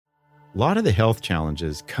A lot of the health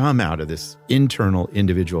challenges come out of this internal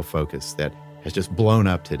individual focus that has just blown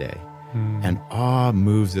up today. And awe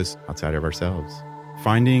moves us outside of ourselves.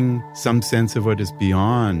 Finding some sense of what is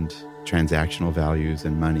beyond transactional values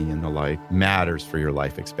and money and the like matters for your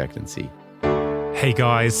life expectancy. Hey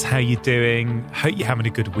guys, how you doing? Hope you're having a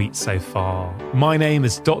good week so far. My name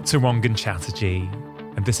is Dr. Rangan Chatterjee,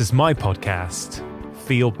 and this is my podcast,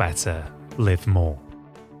 Feel Better, Live More.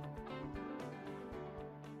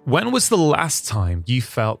 When was the last time you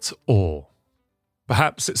felt awe?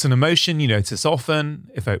 Perhaps it's an emotion you notice often,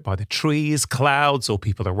 evoked by the trees, clouds, or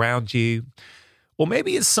people around you. Or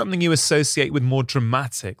maybe it's something you associate with more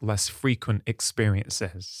dramatic, less frequent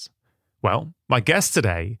experiences. Well, my guest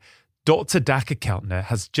today, Dr. Dacher Keltner,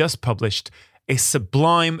 has just published a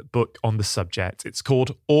sublime book on the subject. It's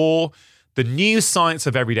called Awe, The New Science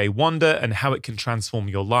of Everyday Wonder and How It Can Transform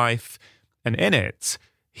Your Life. And in it,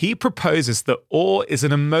 he proposes that awe is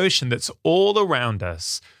an emotion that's all around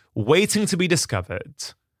us, waiting to be discovered,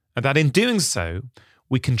 and that in doing so,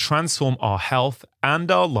 we can transform our health and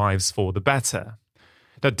our lives for the better.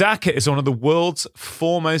 Now, Dacher is one of the world's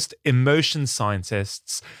foremost emotion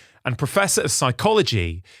scientists and professor of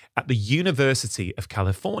psychology at the University of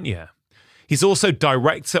California. He's also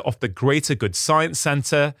director of the Greater Good Science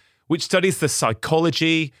Center, which studies the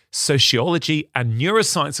psychology, sociology, and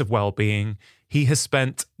neuroscience of well-being. He has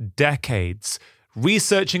spent decades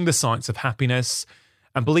researching the science of happiness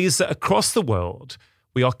and believes that across the world,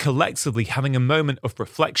 we are collectively having a moment of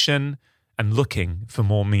reflection and looking for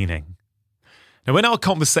more meaning. Now, in our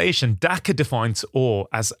conversation, Dacher defines awe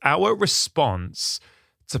as our response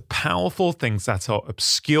to powerful things that are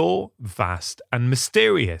obscure, vast, and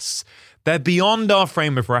mysterious. They're beyond our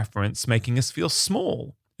frame of reference, making us feel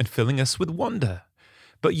small and filling us with wonder.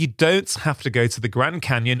 But you don't have to go to the Grand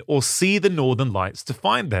Canyon or see the Northern Lights to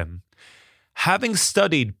find them. Having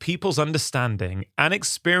studied people's understanding and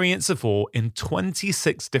experience of awe in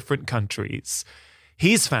 26 different countries,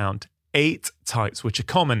 he's found 8 types which are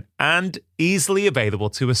common and easily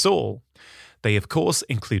available to us all. They, of course,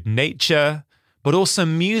 include nature, but also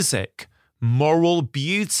music, moral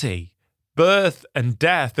beauty, birth and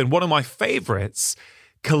death, and one of my favorites,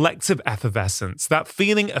 collective effervescence, that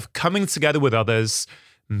feeling of coming together with others,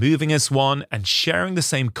 moving as one and sharing the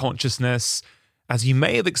same consciousness as you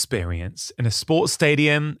may have experienced in a sports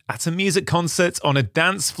stadium, at a music concert, on a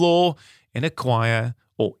dance floor, in a choir,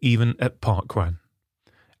 or even at parkrun.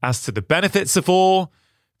 As to the benefits of awe,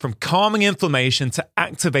 from calming inflammation to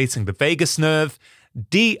activating the vagus nerve,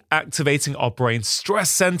 deactivating our brain's stress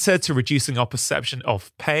center to reducing our perception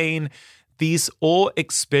of pain, these awe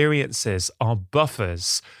experiences are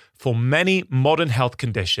buffers for many modern health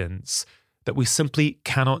conditions that we simply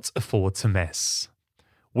cannot afford to miss.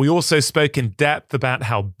 We also spoke in depth about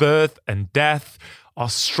how birth and death are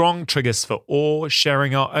strong triggers for awe,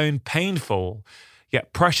 sharing our own painful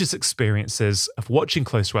yet precious experiences of watching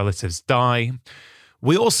close relatives die.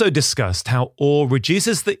 We also discussed how awe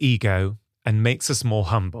reduces the ego and makes us more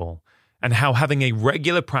humble, and how having a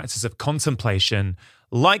regular practice of contemplation,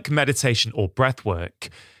 like meditation or breathwork,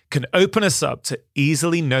 can open us up to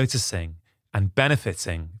easily noticing and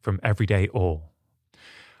benefiting from everyday awe.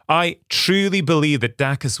 I truly believe that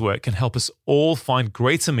Dacher's work can help us all find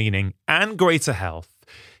greater meaning and greater health.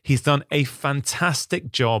 He's done a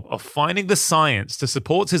fantastic job of finding the science to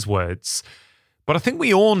support his words, but I think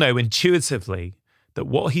we all know intuitively that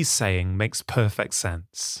what he's saying makes perfect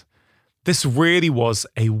sense. This really was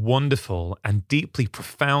a wonderful and deeply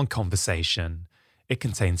profound conversation. It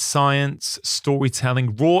contains science,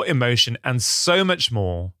 storytelling, raw emotion, and so much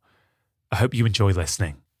more. I hope you enjoy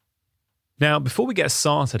listening. Now, before we get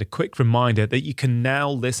started, a quick reminder that you can now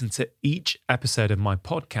listen to each episode of my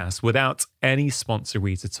podcast without any sponsor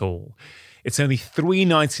reads at all. It's only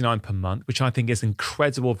 $3.99 per month, which I think is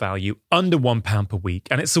incredible value, under £1 per week.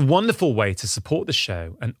 And it's a wonderful way to support the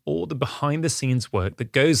show and all the behind-the-scenes work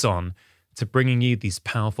that goes on to bringing you these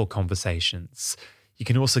powerful conversations. You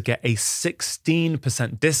can also get a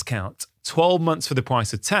 16% discount, 12 months for the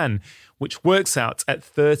price of 10, which works out at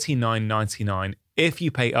 $39.99 if you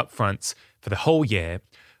pay upfront for the whole year.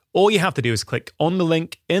 All you have to do is click on the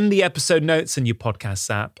link in the episode notes in your podcast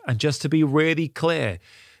app. And just to be really clear,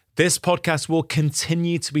 this podcast will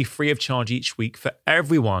continue to be free of charge each week for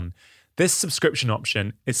everyone. This subscription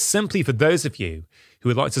option is simply for those of you who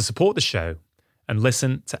would like to support the show and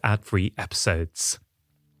listen to ad-free episodes.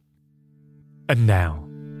 And now,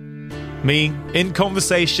 me in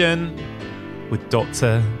conversation with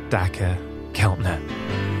Dr. Dacher Keltner.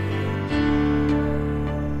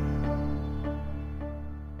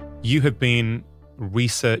 You have been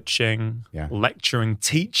researching, lecturing,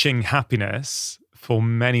 teaching happiness for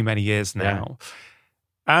many, many years now.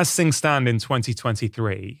 As things stand in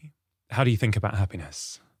 2023, how do you think about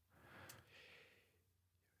happiness?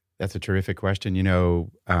 That's a terrific question.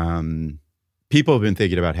 People have been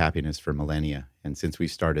thinking about happiness for millennia. And since we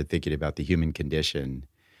started thinking about the human condition,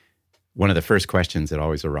 one of the first questions that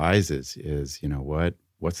always arises is,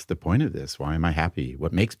 what's the point of this? Why am I happy?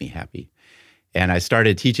 What makes me happy? And I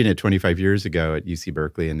started teaching it 25 years ago at UC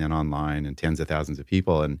Berkeley and then online and tens of thousands of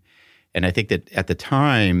people. And I think that at the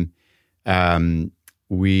time,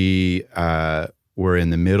 we were in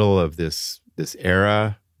the middle of this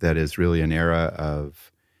era that is really an era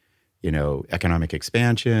of, economic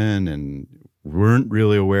expansion, and weren't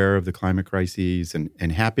really aware of the climate crises.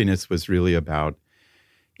 And happiness was really about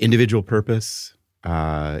individual purpose,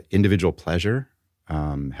 individual pleasure.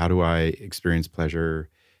 How do I experience pleasure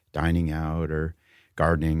dining out or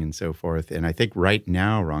gardening and so forth? And I think right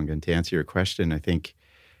now, Rangan, to answer your question, I think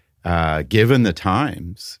given the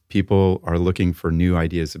times, people are looking for new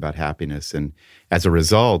ideas about happiness. And as a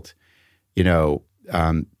result,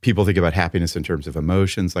 people think about happiness in terms of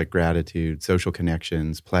emotions like gratitude, social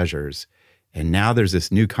connections, pleasures. And now there's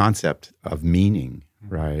this new concept of meaning,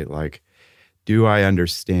 right? Like, do I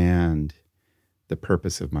understand the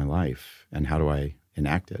purpose of my life and how do I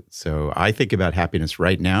enact it? So I think about happiness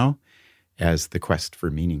right now as the quest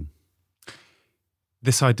for meaning.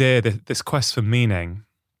 This idea, this quest for meaning.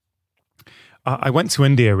 I went to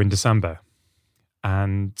India in December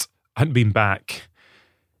and I hadn't been back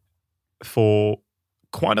for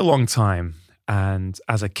quite a long time. And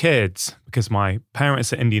as a kid, because my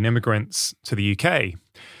parents are Indian immigrants to the UK,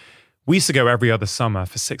 we used to go every other summer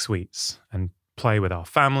for 6 weeks and play with our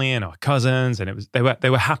family and our cousins. And they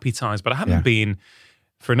were happy times, but I haven't been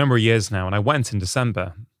for a number of years now. And I went in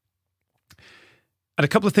December. And a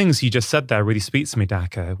couple of things you just said there really speak to me,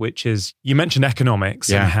 Dhaka, which is you mentioned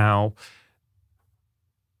economics and how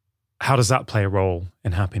does that play a role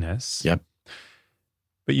in happiness? Yep.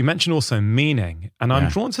 But you mentioned also meaning. And I'm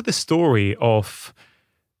drawn to the story of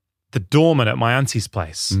the doorman at my auntie's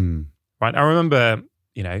place. Right? I remember,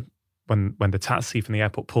 when the taxi from the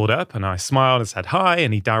airport pulled up and I smiled and said hi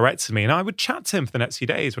and he directed me and I would chat to him for the next few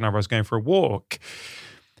days whenever I was going for a walk.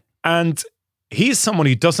 And he's someone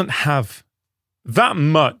who doesn't have that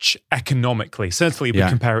much economically. Certainly if we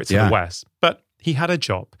compare it to the West. But he had a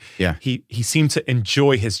job. Yeah. He seemed to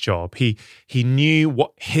enjoy his job. He knew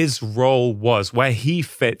what his role was, where he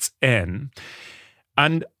fits in.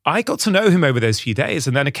 And I got to know him over those few days.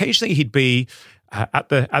 And then occasionally he'd be at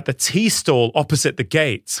the tea stall opposite the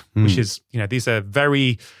gate, which is, these are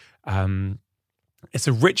very, it's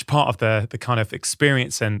a rich part of the kind of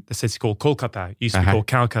experience in the city called Kolkata. It used to be called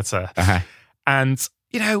Calcutta. And,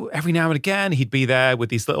 every now and again, he'd be there with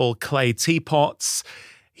these little clay teapots.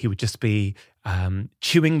 He would just be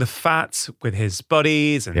chewing the fat with his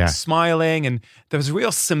buddies and smiling. And there was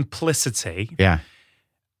real simplicity. Yeah.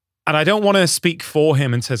 And I don't want to speak for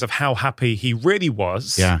him in terms of how happy he really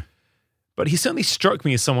was. Yeah. But he certainly struck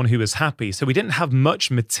me as someone who was happy. So we didn't have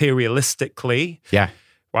much materialistically. Yeah.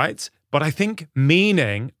 Right? But I think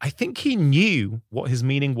he knew what his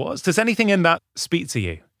meaning was. Does anything in that speak to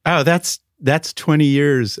you? Oh, that's 20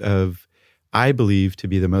 years of, I believe, to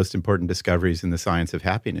be the most important discoveries in the science of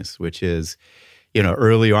happiness, which is,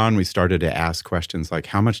 early on we started to ask questions like,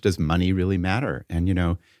 how much does money really matter?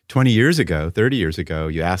 And, 20 years ago, 30 years ago,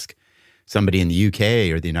 you ask somebody in the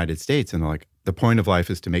UK or the United States and they're like, the point of life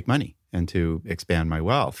is to make money and to expand my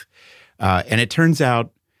wealth. And it turns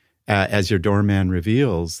out, as your doorman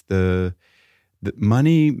reveals, the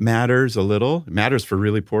money matters a little. It matters for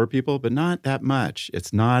really poor people, but not that much.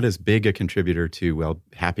 It's not as big a contributor to,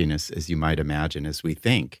 happiness as you might imagine, as we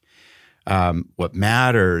think. What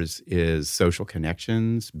matters is social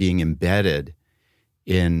connections, being embedded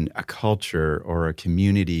in a culture or a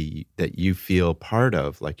community that you feel part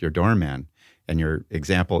of, like your doorman, and your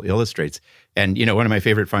example illustrates. And, one of my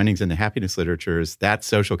favorite findings in the happiness literature is that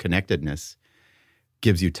social connectedness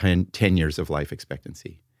gives you 10 years of life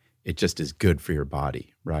expectancy. It just is good for your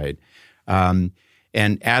body, right? And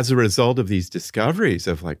as a result of these discoveries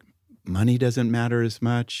of money doesn't matter as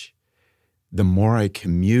much, the more I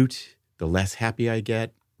commute, the less happy I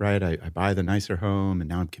get, right? I buy the nicer home and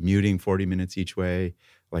now I'm commuting 40 minutes each way,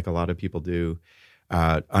 like a lot of people do.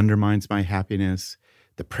 Undermines my happiness.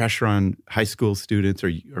 The pressure on high school students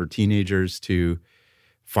or teenagers to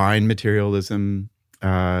find materialism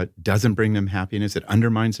doesn't bring them happiness. It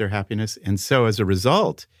undermines their happiness. And so as a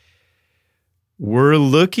result, we're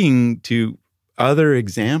looking to other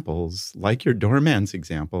examples, like your doorman's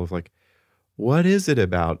example of what is it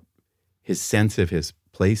about his sense of his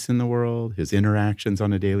place in the world, his interactions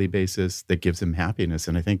on a daily basis that gives him happiness?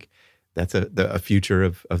 And I think that's a future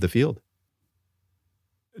of the field.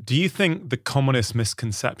 Do you think the commonest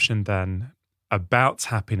misconception then about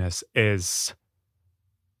happiness is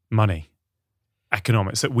money,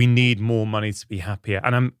 economics, that we need more money to be happier?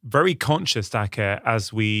 And I'm very conscious, Daka,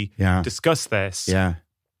 as we discuss this,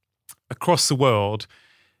 across the world,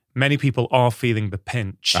 many people are feeling the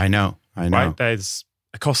pinch. I know. Right? There's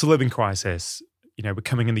a cost of living crisis. You know, we're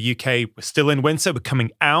coming in the UK, we're still in winter, we're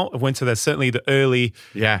coming out of winter. There's certainly the early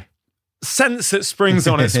sense that spring's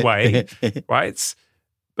on its way, right?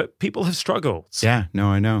 But people have struggled. Yeah, no,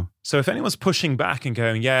 I know. So if anyone's pushing back and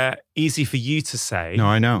going, easy for you to say. No,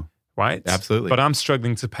 I know. Right? Absolutely. But I'm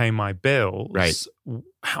struggling to pay my bills. Right.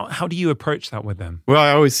 How do you approach that with them? Well,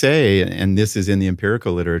 I always say, and this is in the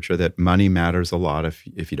empirical literature, that money matters a lot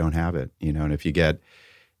if you don't have it. You know, and if you get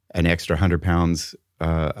an extra 100 pounds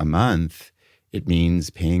a month, it means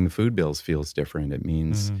paying the food bills feels different. It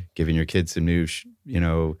means giving your kids some new,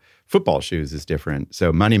 football shoes is different.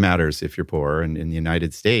 So money matters if you're poor. And in the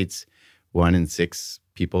United States, 1 in 6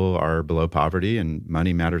 people are below poverty, and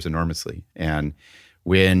money matters enormously. And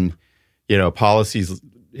when, policies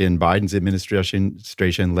in Biden's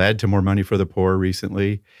administration led to more money for the poor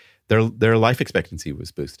recently, their life expectancy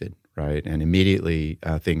was boosted, right? And immediately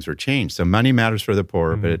things were changed. So money matters for the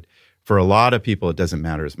poor, but for a lot of people, it doesn't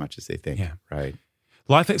matter as much as they think, right?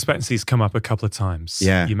 Life expectancy's come up a couple of times.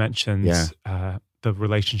 Yeah. You mentioned the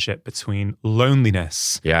relationship between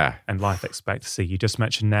loneliness and life expectancy. You just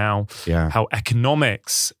mentioned now how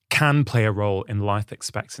economics can play a role in life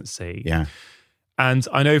expectancy. Yeah. And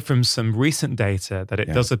I know from some recent data that it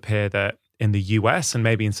does appear that in the US and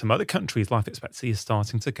maybe in some other countries, life expectancy is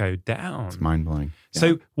starting to go down. It's mind-blowing. Yeah.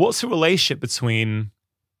 So what's the relationship between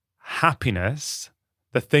happiness,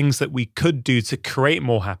 the things that we could do to create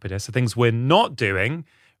more happiness, the things we're not doing,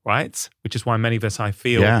 right? Which is why many of us, I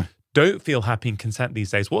feel, don't feel happy and content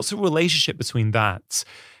these days. What's the relationship between that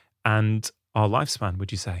and our lifespan,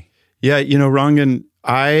 would you say? Yeah, Rangan,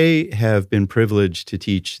 I have been privileged to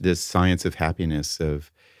teach this science of happiness, of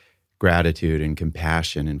gratitude and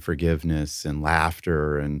compassion and forgiveness and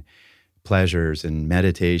laughter and pleasures and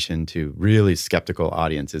meditation to really skeptical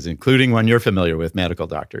audiences, including one you're familiar with, medical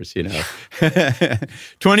doctors,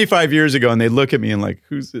 25 years ago, and they look at me and like,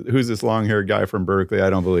 who's this long-haired guy from Berkeley? I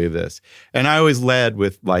don't believe this. And I always led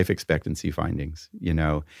with life expectancy findings,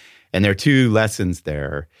 and there are 2 lessons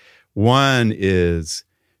there. One is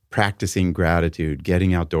practicing gratitude,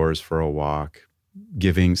 getting outdoors for a walk,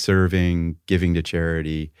 serving, giving to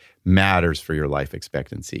charity matters for your life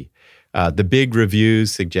expectancy. The big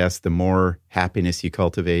reviews suggest the more happiness you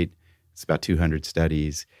cultivate, it's about 200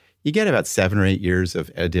 studies, you get about 7 or 8 years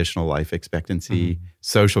of additional life expectancy,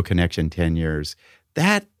 social connection 10 years.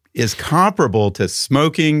 That is comparable to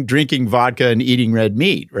smoking, drinking vodka, and eating red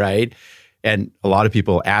meat, right? And a lot of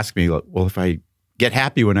people ask me, well, if I get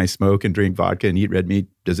happy when I smoke and drink vodka and eat red meat,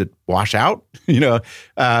 does it wash out?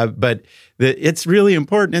 But it's really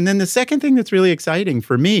important. And then the second thing that's really exciting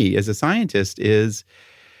for me as a scientist is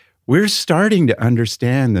we're starting to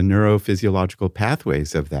understand the neurophysiological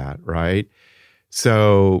pathways of that, right?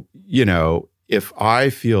 So, if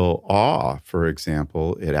I feel awe, for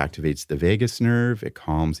example, it activates the vagus nerve, it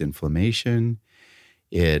calms inflammation,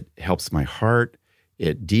 it helps my heart,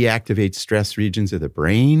 it deactivates stress regions of the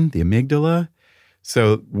brain, the amygdala.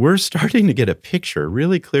 So we're starting to get a picture,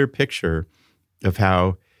 really clear picture of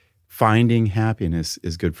how finding happiness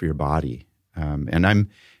is good for your body. And I'm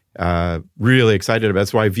really excited about it.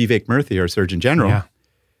 That's why Vivek Murthy, our Surgeon General,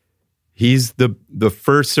 he's the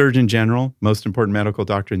first Surgeon General, most important medical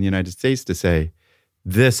doctor in the United States, to say,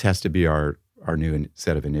 this has to be our new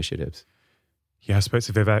set of initiatives. Yeah, I spoke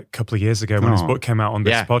to Vivek a couple of years ago when his book came out on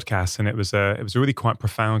this podcast, and it was a really quite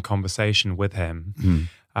profound conversation with him.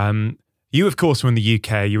 You, of course, are in the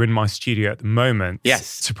UK. You're in my studio at the moment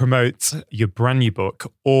to promote your brand new book,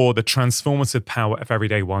 or The Transformative Power of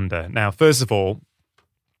Everyday Wonder. Now, first of all,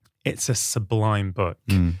 it's a sublime book.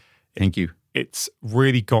 Thank you. It's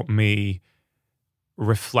really got me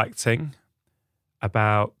reflecting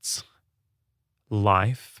about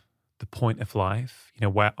life, the point of life,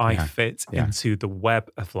 where I fit into the web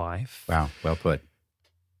of life. Wow, well put.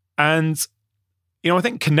 And, I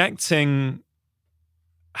think connecting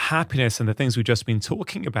happiness and the things we've just been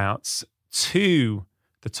talking about to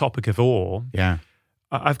the topic of awe. Yeah.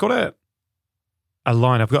 I've got a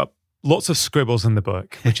line. I've got lots of scribbles in the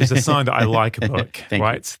book, which is a sign that I like a book,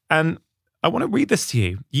 right? You. And I want to read this to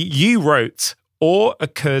you. You wrote, awe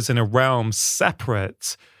occurs in a realm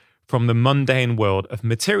separate from the mundane world of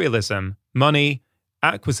materialism, money,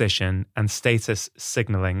 acquisition, and status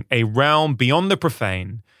signaling, a realm beyond the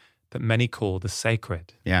profane that many call the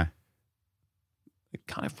sacred. Yeah. it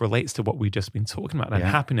kind of relates to what we've just been talking about, and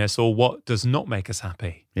Yeah. happiness, or what does not make us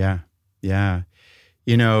happy. Yeah. Yeah.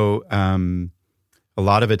 You know, a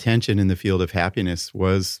lot of attention in the field of happiness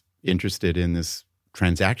was interested in this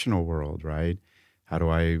transactional world, right? How do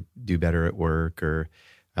I do better at work? Or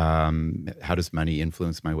how does money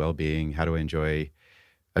influence my well-being? How do I enjoy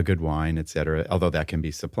a good wine, et cetera? Although that can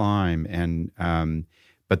be sublime.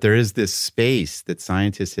 But there is this space that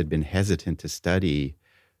scientists had been hesitant to study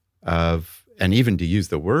of, and even to use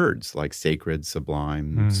the words like sacred,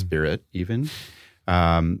 sublime, spirit even,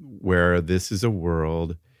 where this is a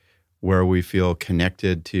world where we feel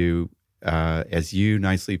connected to, as you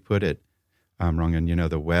nicely put it, Rangan, you know,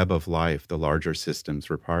 the web of life, the larger systems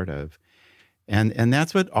we're part of. And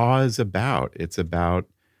that's what awe is about. It's about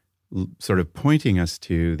sort of pointing us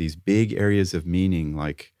to these big areas of meaning,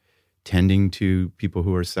 like tending to people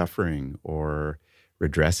who are suffering, or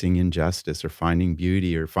redressing injustice, or finding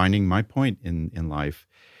beauty, or finding my point in life,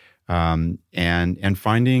 and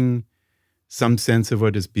finding some sense of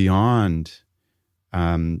what is beyond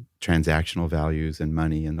transactional values and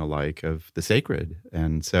money and the like, of the sacred.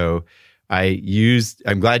 And so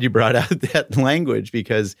I'm glad you brought out that language,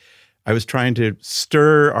 because I was trying to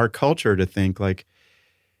stir our culture to think like,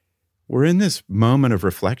 we're in this moment of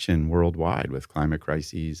reflection worldwide with climate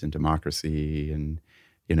crises and democracy, and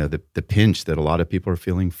you know the pinch that a lot of people are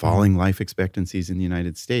feeling, falling life expectancies in the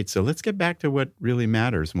United States. So let's get back to what really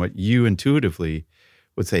matters, and what you intuitively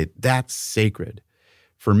would say, that's sacred.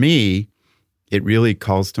 For me, it really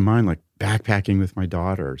calls to mind like backpacking with my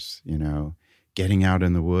daughters, you know, getting out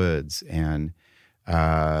in the woods, and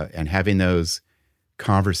having those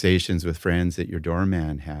conversations with friends that your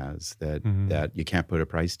doorman has that you can't put a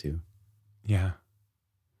price to. Yeah.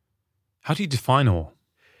 How do you define awe?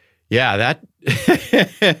 Yeah,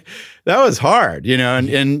 that was hard, you know,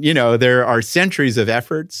 and you know, there are centuries of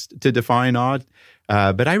efforts to define awe,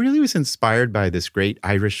 but I really was inspired by this great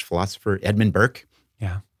Irish philosopher, Edmund Burke,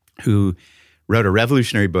 who wrote a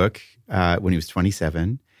revolutionary book when he was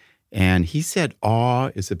 27, and he said awe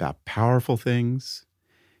is about powerful things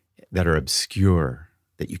that are obscure,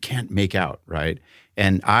 that you can't make out, right?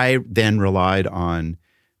 And I then relied on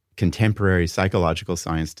contemporary psychological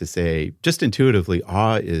science to say, just intuitively,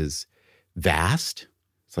 awe is vast.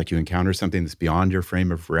 It's like you encounter something that's beyond your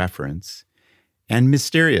frame of reference, and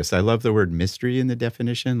mysterious. I love the word mystery in the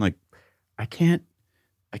definition. Like, I can't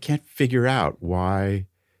figure out why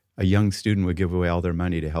a young student would give away all their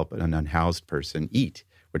money to help an unhoused person eat,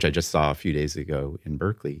 which I just saw a few days ago in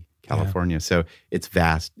Berkeley, California. Yeah. So it's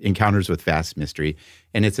vast, encounters with vast mystery,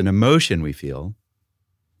 and it's an emotion we feel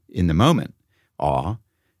in the moment, awe.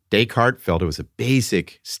 Descartes felt it was a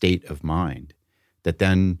basic state of mind that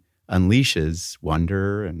then unleashes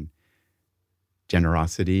wonder and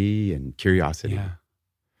generosity and curiosity. Yeah.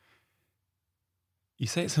 You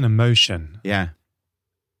say it's an emotion. Yeah.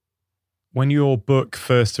 When your book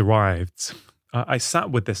first arrived, I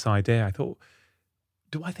sat with this idea. I thought,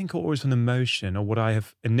 do I think awe is an emotion, or would I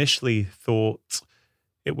have initially thought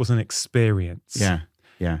it was an experience? Yeah,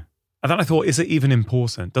 yeah. And then I thought, is it even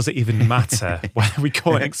important? Does it even matter whether we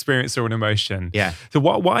call it an experience or an emotion? Yeah. So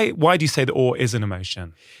why do you say that awe is an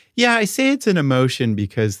emotion? Yeah, I say it's an emotion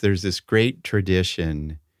because there's this great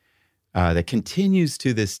tradition that continues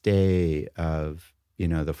to this day of, you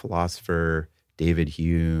know, the philosopher David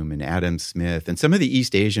Hume and Adam Smith and some of the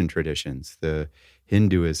East Asian traditions, the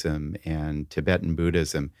Hinduism and Tibetan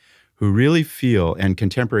Buddhism, who really feel, and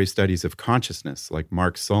contemporary studies of consciousness like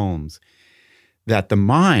Mark Solms, that the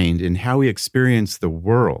mind and how we experience the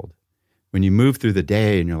world, when you move through the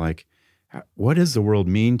day and you're like, what does the world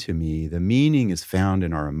mean to me? The meaning is found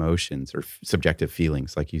in our emotions or subjective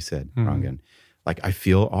feelings, like you said, Rangan. Like, I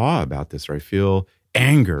feel awe about this, or I feel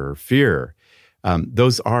anger or fear.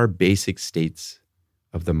 Those are basic states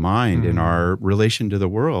of the mind in our relation to the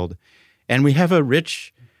world. And we have a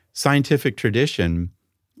rich scientific tradition,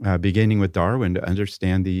 beginning with Darwin, to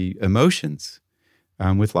understand the emotions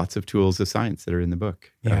with lots of tools of science that are in the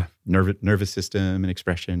book. Yeah. Nervous system and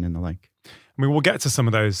expression and the like. I mean, we'll get to some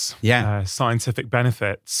of those scientific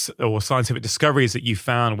benefits or scientific discoveries that you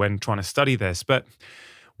found when trying to study this. But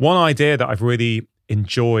one idea that I've really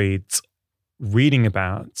enjoyed reading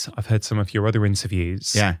about, I've heard some of your other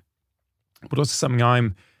interviews, but also something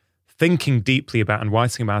I'm thinking deeply about and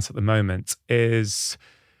writing about at the moment is,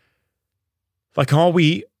 like, are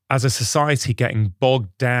we as a society getting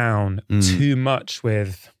bogged down too much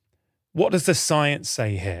with what does the science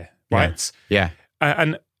say here, right? Yeah.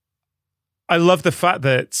 And I love the fact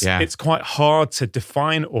that it's quite hard to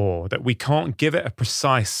define awe, that we can't give it a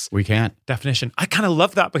precise definition. I kind of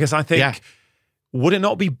love that, because I think, would it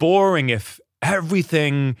not be boring if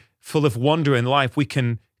everything full of wonder in life, we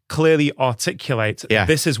can clearly articulate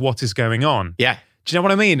this is what is going on. Yeah. Do you know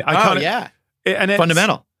what I mean? And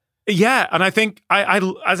fundamental. Yeah. And I think,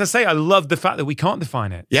 as I say, I love the fact that we can't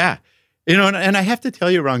define it. Yeah. And I have to tell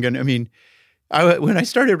you, Rangan, I mean, when I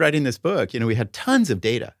started writing this book, we had tons of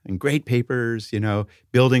data and great papers,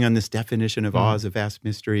 building on this definition of awe as a vast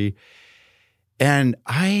mystery. And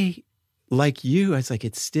I, like you, I was like,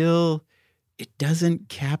 it doesn't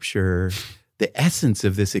capture the essence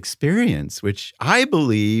of this experience, which I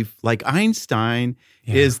believe, like Einstein,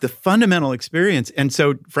 is the fundamental experience. And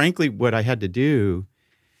so, frankly, what I had to do,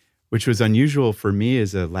 which was unusual for me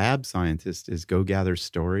as a lab scientist, is go gather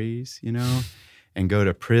stories, and go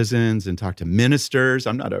to prisons and talk to ministers.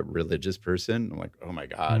 I'm not a religious person. I'm like, oh my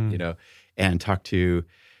God, and talk to,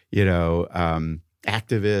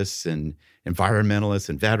 activists and environmentalists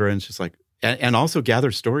and veterans, just like, and also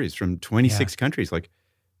gather stories from 26 countries, like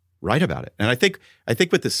write about it. And I think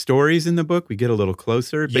with the stories in the book, we get a little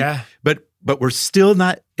closer, but we're still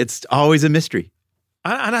not, it's always a mystery.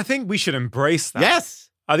 And I think we should embrace that. Yes.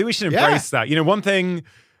 I think we should embrace that. One thing,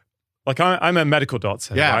 like I'm a medical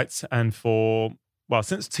doctor, right? And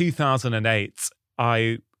since 2008,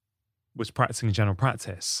 I was practicing general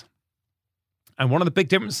practice. And one of the big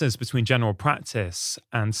differences between general practice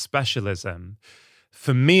and specialism,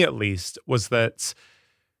 for me at least, was that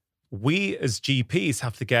we as GPs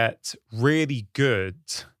have to get really good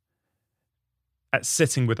at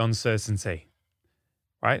sitting with uncertainty,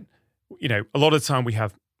 right? A lot of the time we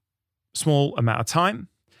have small amount of time.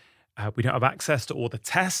 We don't have access to all the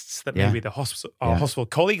tests that maybe our hospital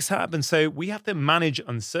colleagues have. And so we have to manage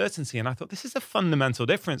uncertainty. And I thought this is a fundamental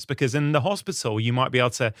difference, because in the hospital, you might be able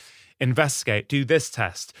to investigate, do this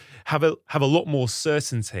test, have a lot more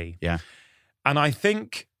certainty. Yeah. And I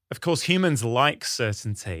think, of course, humans like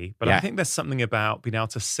certainty, but I think there's something about being able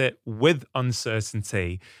to sit with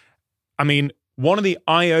uncertainty. I mean, one of the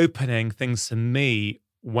eye-opening things to me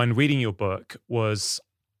when reading your book was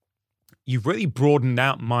you've really broadened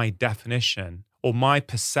out my definition or my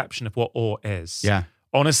perception of what awe is. Yeah.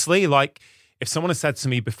 Honestly, like if someone had said to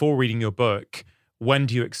me before reading your book, when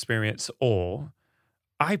do you experience awe?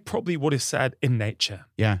 I probably would have said in nature.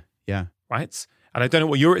 Yeah. Yeah. Right? And I don't know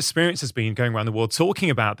what your experience has been going around the world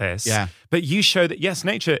talking about this. Yeah. But you show that, yes,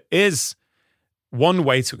 nature is one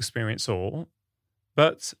way to experience awe,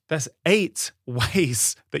 but there's 8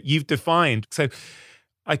 ways that you've defined. So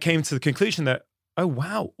I came to the conclusion that, oh,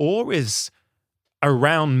 wow, awe is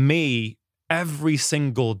around me every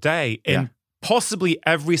single day in possibly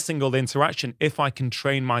every single interaction if I can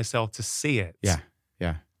train myself to see it. Yeah,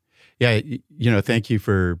 yeah. Yeah, thank you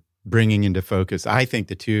for bringing into focus, I think,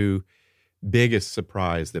 the 2 biggest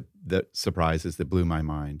surprises that blew my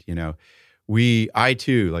mind. I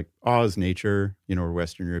too, like, awe is nature, we're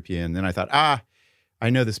Western European. Then I thought, I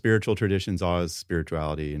know the spiritual traditions, awe is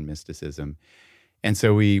spirituality and mysticism. And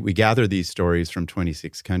so we gather these stories from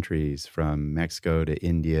 26 countries, from Mexico to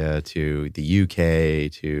India to the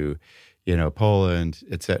UK to, Poland,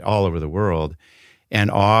 all over the world. And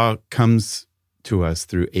awe comes to us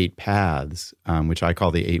through 8 paths, which I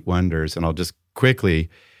call the 8 wonders. And I'll just quickly,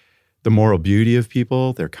 the moral beauty of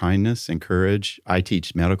people, their kindness and courage. I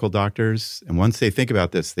teach medical doctors. And once they think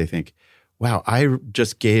about this, they think, wow, I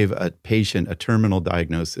just gave a patient a terminal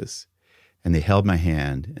diagnosis. And they held my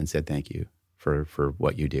hand and said, thank you for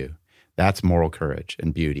what you do. That's moral courage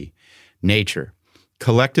and beauty. Nature,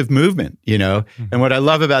 collective movement, And what I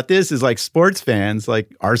love about this is, like, sports fans,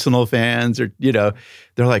 like Arsenal fans, or, they're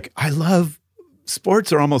like, I love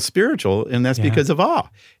sports are almost spiritual, and that's because of awe.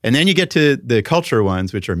 And then you get to the culture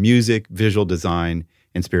ones, which are music, visual design,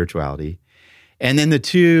 and spirituality. And then the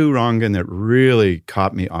 2, Rangan, that really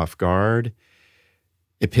caught me off guard,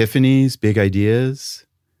 epiphanies, big ideas,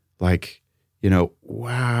 like,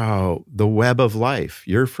 wow, the web of life,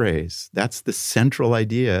 your phrase, that's the central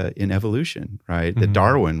idea in evolution, right? That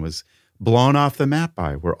Darwin was blown off the map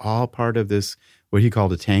by. We're all part of this, what he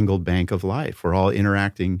called a tangled bank of life. We're all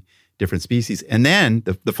interacting different species. And then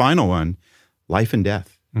the final one, life and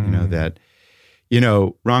death, Rangan,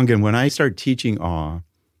 when I started teaching awe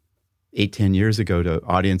 8-10 years ago to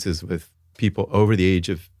audiences with people over the age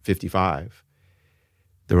of 55,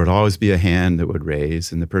 there would always be a hand that would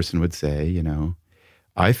raise, and the person would say,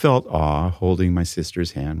 I felt awe holding my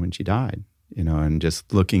sister's hand when she died, and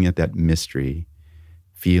just looking at that mystery,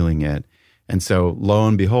 feeling it. And so lo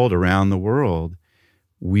and behold, around the world,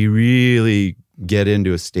 we really get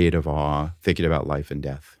into a state of awe, thinking about life and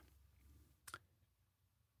death.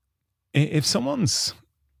 If someone's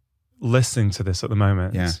listening to this at the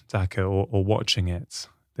moment, Daka, or watching it,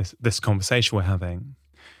 this conversation we're having,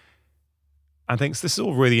 and thinks this is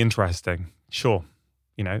all really interesting, sure,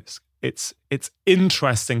 You know, it's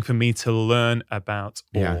interesting for me to learn about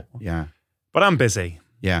awe. Yeah. But I'm busy.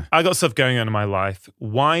 Yeah. I got stuff going on in my life.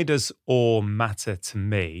 Why does awe matter to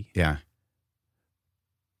me? Yeah.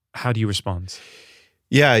 How do you respond?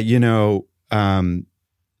 Yeah,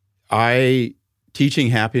 I teaching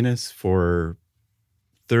happiness for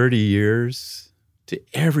 30 years to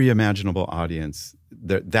every imaginable audience.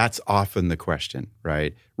 That's often the question,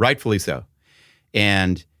 right? Rightfully so.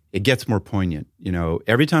 And it gets more poignant.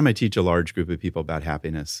 Every time I teach a large group of people about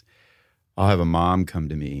happiness, I'll have a mom come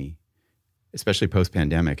to me, especially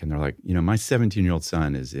post-pandemic, and they're like, my 17-year-old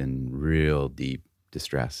son is in real deep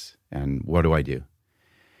distress. And what do I do?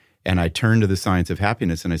 And I turn to the science of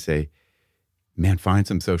happiness and I say, man, find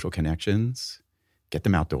some social connections, get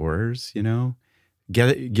them outdoors,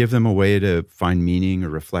 give them a way to find meaning or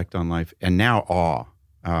reflect on life. And now awe.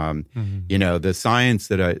 The science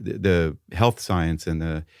the health science and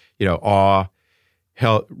the, awe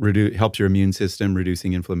helps your immune system,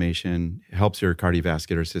 reducing inflammation, helps your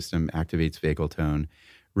cardiovascular system, activates vagal tone,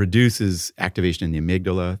 reduces activation in the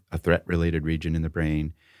amygdala, a threat-related region in the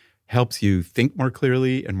brain, helps you think more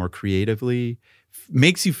clearly and more creatively,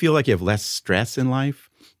 makes you feel like you have less stress in life.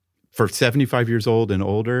 For 75 years old and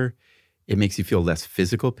older, it makes you feel less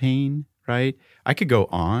physical pain, right? I could go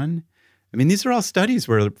on. I mean, these are all studies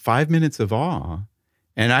where 5 minutes of awe.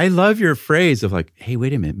 And I love your phrase of like, hey,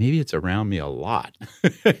 wait a minute, maybe it's around me a lot.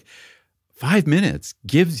 5 minutes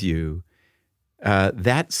gives you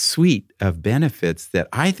that suite of benefits that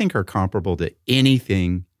I think are comparable to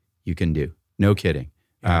anything you can do. No kidding.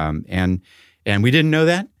 And we didn't know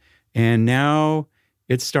that. And now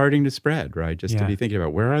it's starting to spread, right? Just to be thinking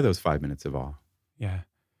about, where are those 5 minutes of awe? Yeah.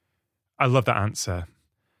 I love that answer.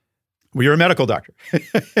 Well, you're a medical doctor.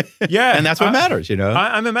 Yeah. And that's what matters,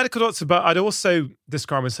 I'm a medical doctor, but I'd also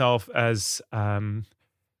describe myself as a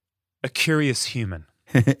curious human.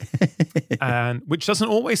 And which doesn't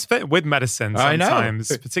always fit with medicine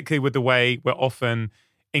sometimes, particularly with the way we're often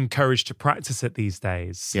encouraged to practice it these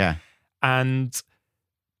days. Yeah. And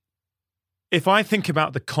if I think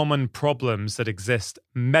about the common problems that exist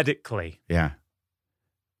medically,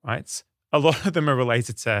 right? A lot of them are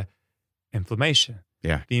related to inflammation,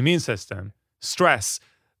 the immune system, stress,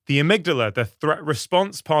 the amygdala, the threat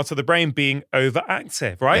response part of the brain being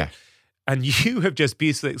overactive, right? Yeah. And you have just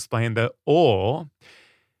beautifully explained that awe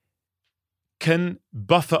can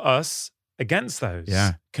buffer us against those,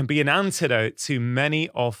 can be an antidote to many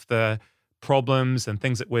of the problems and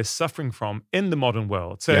things that we're suffering from in the modern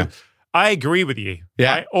world. So I agree with you.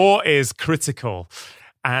 Yeah. Right? Awe is critical.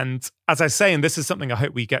 And as I say, and this is something I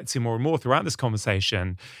hope we get to more and more throughout this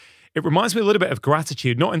conversation, it reminds me a little bit of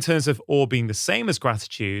gratitude, not in terms of awe being the same as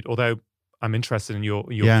gratitude, although I'm interested in your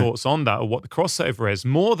thoughts on that or what the crossover is.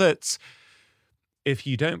 More that if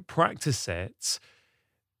you don't practice it,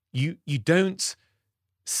 you don't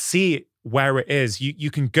see it where it is.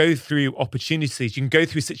 You can go through opportunities, you can go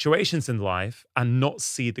through situations in life and not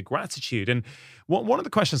see the gratitude. And one of the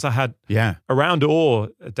questions I had around awe,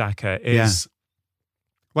 Daka, is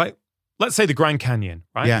like, let's say the Grand Canyon,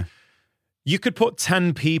 right? Yeah. You could put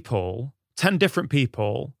 10 different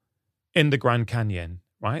people in the Grand Canyon,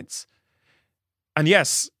 right? And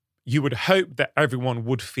yes, you would hope that everyone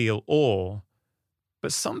would feel awe,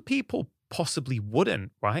 but some people possibly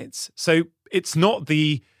wouldn't, right? So it's not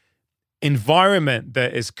the environment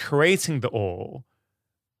that is creating the awe,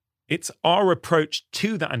 it's our approach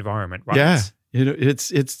to that environment, right? Yeah.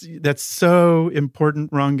 That's so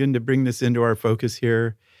important, Rangan, to bring this into our focus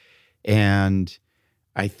here. And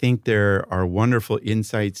I think there are wonderful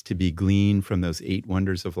insights to be gleaned from those 8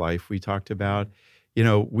 wonders of life we talked about.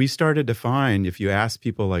 We started to find, if you ask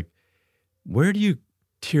people like, where do you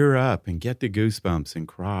tear up and get the goosebumps and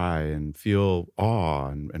cry and feel awe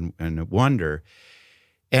and wonder?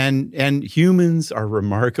 And humans are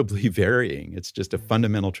remarkably varying. It's just a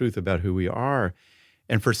fundamental truth about who we are.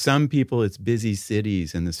 And for some people, it's busy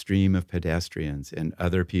cities and the stream of pedestrians. And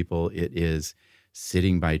other people, it is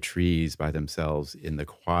sitting by trees by themselves in the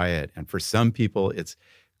quiet. And for some people, it's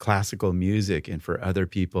classical music. And for other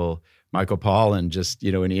people, Michael Pollan just,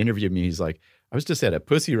 when he interviewed me, he's like, I was just at a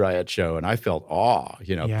Pussy Riot show and I felt awe,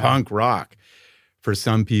 punk rock. For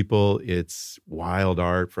some people, it's wild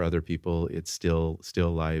art. For other people, it's still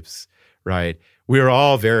lifes, right? We're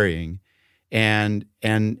all varying. And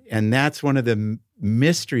that's one of the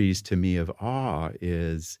mysteries to me of awe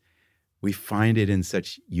is we find it in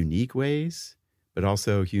such unique ways, but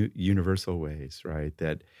also universal ways, right?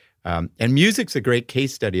 That and music's a great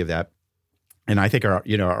case study of that. And I think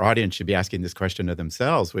our audience should be asking this question of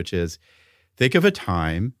themselves, which is, think of a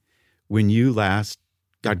time when you last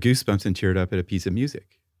got goosebumps and teared up at a piece of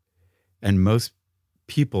music. And most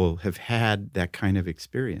people have had that kind of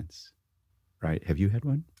experience, right? Have you had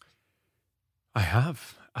one? I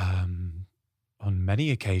have, on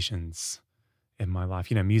many occasions in my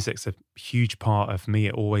life. You know, music's a huge part of me.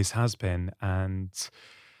 It always has been. And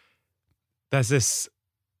there's this,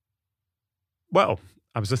 well,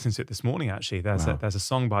 I was listening to it this morning, actually. There's a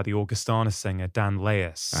song by the Augustana singer, Dan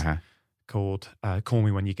Lewis, called Call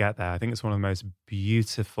Me When You Get There. I think it's one of the most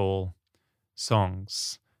beautiful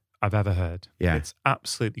songs I've ever heard. Yeah. It's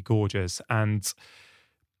absolutely gorgeous. And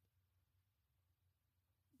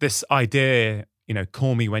this idea, you know,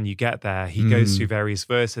 call me when you get there, he goes through various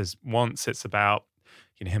verses. Once it's about,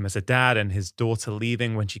 you know, him as a dad and his daughter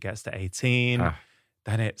leaving when she gets to 18.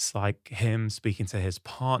 Then it's like him speaking to his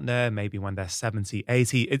partner, maybe when they're 70,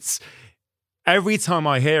 80. It's every time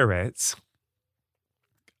I hear it,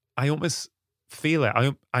 I almost feel it.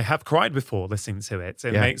 I have cried before listening to it.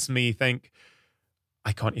 It makes me think,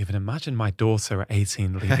 I can't even imagine my daughter at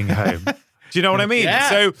 18 leaving home. Do you know what I mean? Yeah.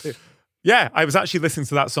 So, yeah, I was actually listening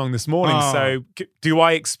to that song this morning. So do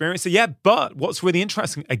I experience it? Yeah, but what's really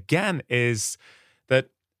interesting, again, is that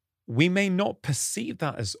we may not perceive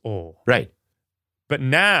that as awe. Right. But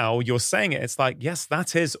now you're saying it, it's like, yes,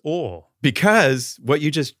 that is awe. Because what you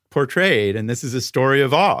just portrayed, and this is a story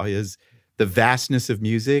of awe, is the vastness of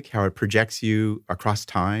music, how it projects you across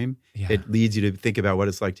time. Yeah. It leads you to think about what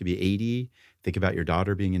it's like to be 80, think about your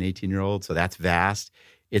daughter being an 18-year-old. So that's vast.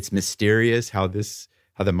 It's mysterious how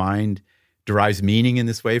the mind derives meaning in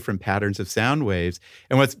this way from patterns of sound waves.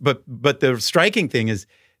 And but the striking thing is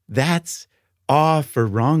that's awe for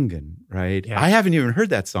Rangan, right? Yeah. I haven't even heard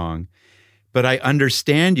that song, but I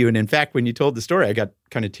understand you. And in fact, when you told the story, I got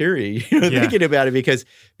kind of teary thinking about it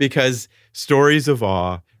because stories of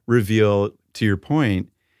awe reveal, to your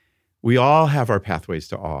point, we all have our pathways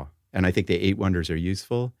to awe. And I think the 8 wonders are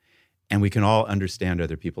useful. And we can all understand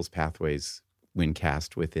other people's pathways when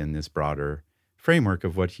cast within this broader framework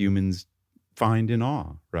of what humans find in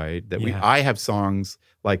awe, right? That I have songs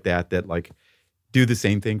like that like do the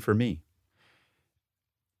same thing for me.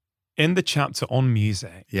 In the chapter on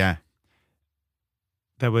music,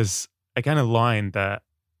 there was, again, a line that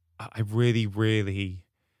I really, really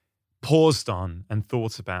paused on and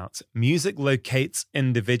thought about. Music locates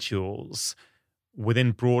individuals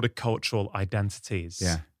within broader cultural identities.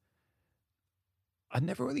 Yeah. I'd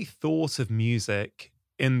never really thought of music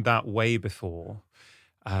in that way before.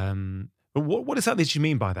 But what exactly did you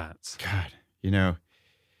mean by that? God,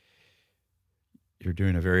 you're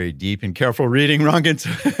doing a very deep and careful reading, Rangan. So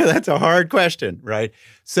that's a hard question, right?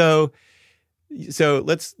 So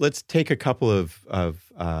let's take a couple of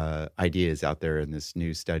ideas out there in this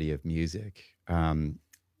new study of music.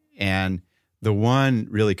 And the one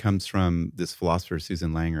really comes from this philosopher,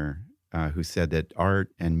 Susan Langer, who said that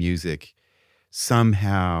art and music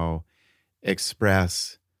somehow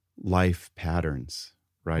express life patterns,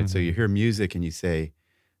 right? So you hear music and you say,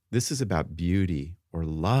 this is about beauty or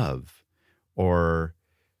love or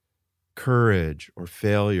courage or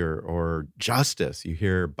failure or justice. You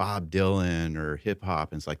hear Bob Dylan or hip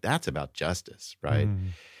hop, and it's like, that's about justice, right?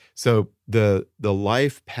 So the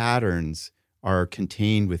life patterns are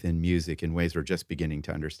contained within music in ways we're just beginning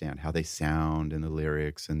to understand, how they sound in the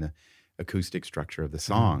lyrics and the acoustic structure of the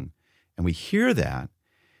song. And we hear that,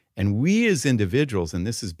 and we as individuals, and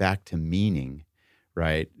this is back to meaning,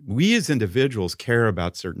 right? We as individuals care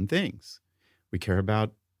about certain things. We care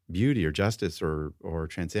about beauty or justice or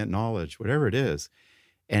transcendent knowledge, whatever it is.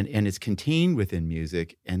 And it's contained within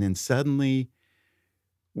music. And then suddenly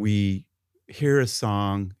we hear a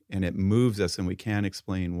song and it moves us and we can't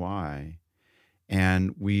explain why.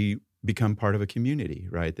 And we become part of a community,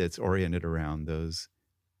 right? That's oriented around those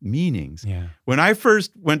meanings. Yeah. When I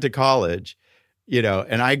first went to college,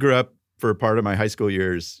 and I grew up for part of my high school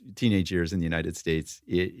years, teenage years in the United States,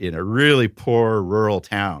 in a really poor rural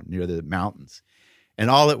town near the mountains. And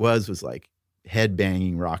all it was like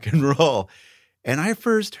head-banging rock and roll. And I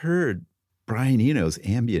first heard Brian Eno's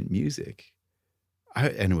ambient music.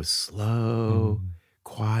 And it was slow,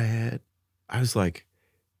 quiet. I was like,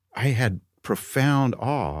 I had profound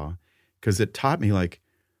awe because it taught me, like,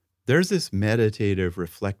 there's this meditative,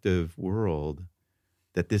 reflective world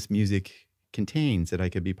that this music contains that I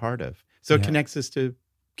could be part of. So it connects us to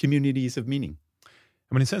communities of meaning.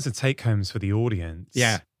 I mean, in terms of take-homes for the audience,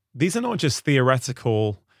 these are not just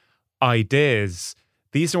theoretical ideas.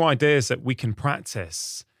 These are ideas that we can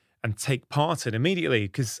practice and take part in immediately,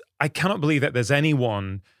 because I cannot believe that there's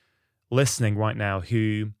anyone listening right now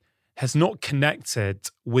who has not connected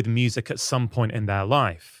with music at some point in their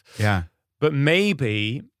life. Yeah. But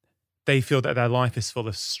maybe they feel that their life is full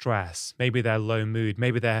of stress. Maybe they're low mood.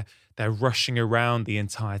 Maybe they're they're rushing around the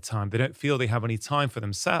entire time. They don't feel they have any time for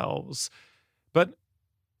themselves. But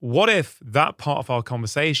what if that part of our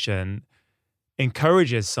conversation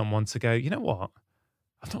encourages someone to go, you know what?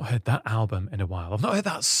 I've not heard that album in a while. I've not heard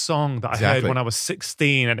that song that I heard when I was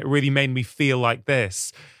 16 and it really made me feel like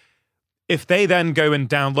this. If they then go and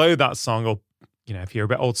download that song, or, you know, if you're a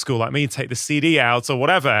bit old school like me, take the CD out or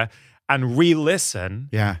whatever and re-listen.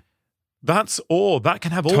 Yeah. That's all. That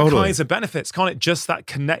can have all kinds of benefits, can't it? Just that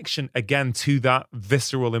connection again to that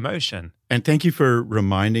visceral emotion. And thank you for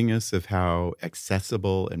reminding us of how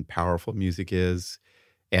accessible and powerful music is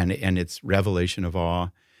and its revelation of awe.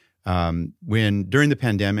 When during the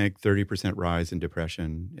pandemic, 30% rise in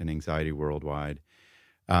depression and anxiety worldwide,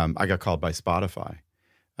 I got called by Spotify.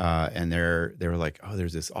 And they were like, oh,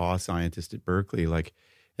 there's this awe scientist at Berkeley.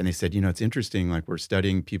 And they said, you know, it's interesting, like we're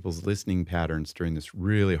studying people's listening patterns during this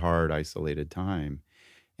really hard, isolated time.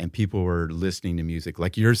 And people were listening to music,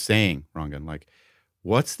 like you're saying, Rangan, like,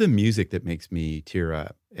 what's the music that makes me tear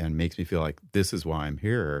up and makes me feel like this is why I'm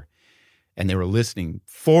here? And they were listening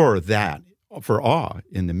for that, for awe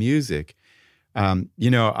in the music. You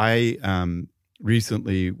know, I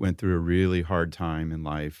recently went through a really hard time in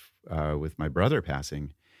life with my brother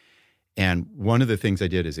passing. And one of the things I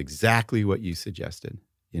did is exactly what you suggested.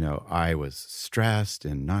 You know, I was stressed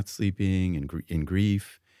and not sleeping and in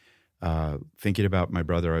grief, thinking about my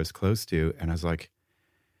brother I was close to. And I was like,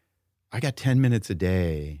 I got 10 minutes a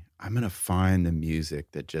day. I'm going to find the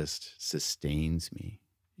music that just sustains me,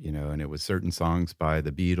 you know. And it was certain songs by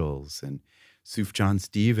the Beatles and Sufjan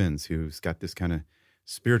Stevens, who's got this kind of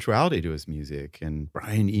spirituality to his music, and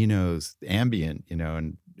Brian Eno's ambient, you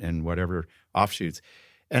know, and whatever offshoots.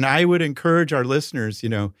 And I would encourage our listeners, you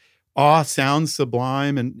know, awe sounds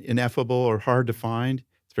sublime and ineffable or hard to find.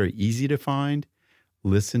 It's very easy to find.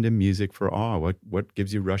 Listen to music for awe. What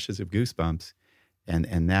gives you rushes of goosebumps?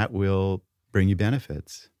 And that will bring you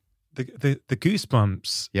benefits. The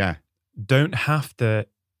goosebumps don't have to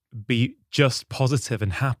be just positive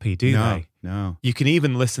and happy, do they? No. You can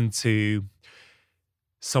even listen to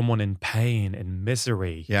someone in pain, in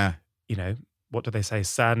misery. Yeah. You know, what do they say?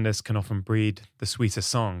 Sadness can often breed the sweetest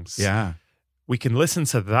songs. Yeah. We can listen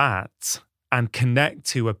to that and connect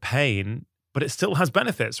to a pain, but it still has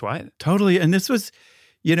benefits, right? Totally. And this was,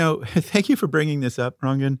 you know, thank you for bringing this up,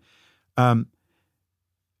 Rangan.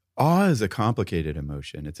 Awe is a complicated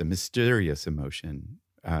emotion. It's a mysterious emotion.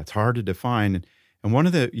 It's hard to define. And one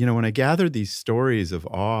of the, you know, when I gathered these stories of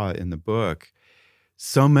awe in the book,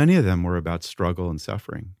 so many of them were about struggle and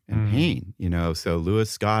suffering and pain, you know. So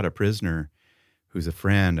Lewis Scott, a prisoner who's a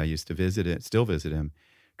friend, I used to still visit him,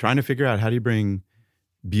 trying to figure out how do you bring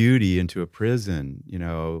beauty into a prison, you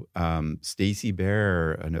know. Stacey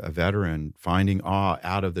Bear, a veteran, finding awe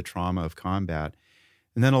out of the trauma of combat.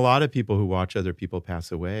 And then a lot of people who watch other people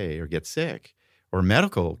pass away or get sick, or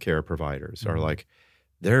medical care providers are like,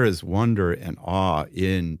 there is wonder and awe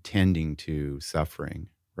in tending to suffering,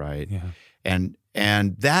 right? Yeah.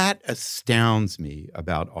 And that astounds me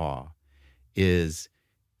about awe, is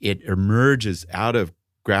it emerges out of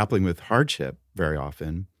grappling with hardship very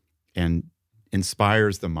often and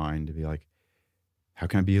inspires the mind to be like, how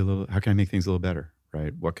can I make things a little better,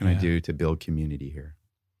 right? What can I do to build community here?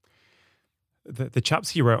 The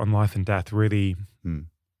chapter you wrote on life and death really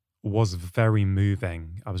was very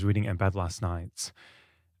moving. I was reading it in bed last night,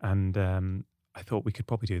 and I thought we could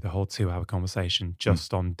probably do the whole 2-hour conversation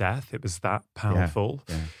just on death. It was that powerful.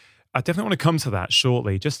 Yeah. I definitely want to come to that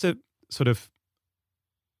shortly, just to sort of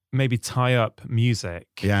maybe tie up music.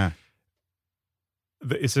 Yeah.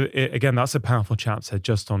 Again, that's a powerful chapter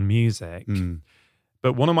just on music.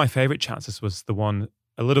 But one of my favorite chapters was the one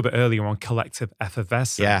a little bit earlier on collective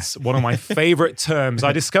effervescence. One of my favorite terms.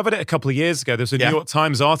 I discovered it a couple of years ago. There's a New York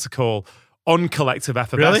Times article on collective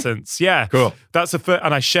effervescence. Really? Yeah. Cool. That's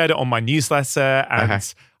and I shared it on my newsletter, and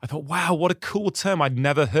I thought, wow, what a cool term. I'd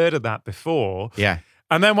never heard of that before. Yeah.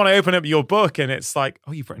 And then when I open up your book and it's like,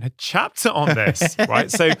 oh, you've written a chapter on this, right?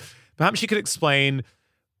 So perhaps you could explain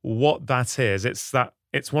what that is.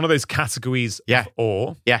 It's one of those categories of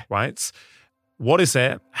awe, right? What is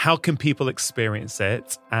it? How can people experience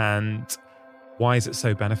it? And why is it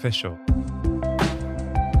so beneficial?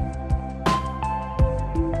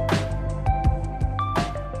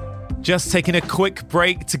 Just taking a quick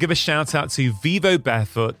break to give a shout out to Vivo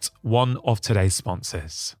Barefoot, one of today's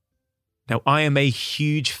sponsors. Now, I am a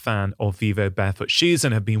huge fan of Vivo Barefoot shoes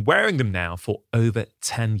and have been wearing them now for over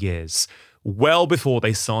 10 years, well before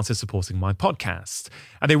they started supporting my podcast.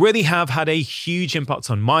 And they really have had a huge impact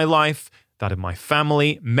on my life, that of my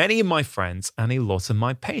family, many of my friends, and a lot of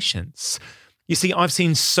my patients. You see, I've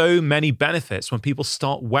seen so many benefits when people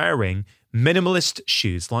start wearing minimalist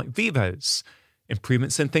shoes like Vivos.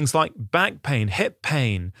 Improvements in things like back pain, hip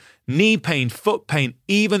pain, knee pain, foot pain,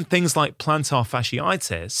 even things like plantar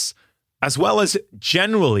fasciitis, as well as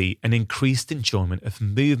generally an increased enjoyment of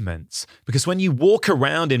movement. Because when you walk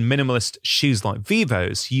around in minimalist shoes like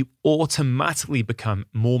Vivos, you automatically become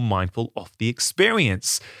more mindful of the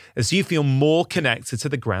experience as you feel more connected to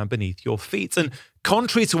the ground beneath your feet. And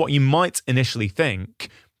contrary to what you might initially think,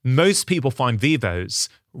 most people find Vivos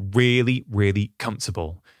really, really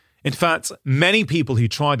comfortable. In fact, many people who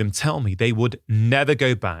try them tell me they would never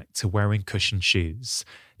go back to wearing cushioned shoes.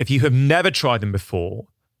 If you have never tried them before,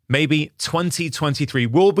 maybe 2023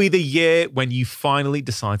 will be the year when you finally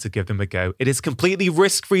decide to give them a go. It is completely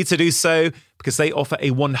risk-free to do so because they offer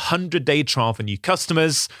a 100-day trial for new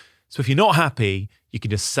customers. So if you're not happy, you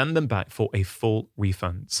can just send them back for a full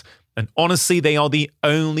refund. And honestly, they are the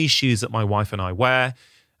only shoes that my wife and I wear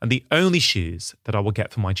and the only shoes that I will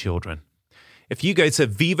get for my children. If you go to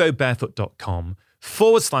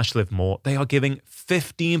vivobarefoot.com/live more, they are giving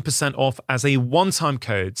 15% off as a one-time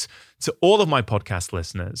code to all of my podcast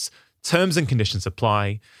listeners. Terms and conditions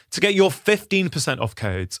apply. To get your 15% off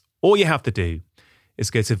codes, all you have to do is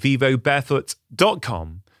go to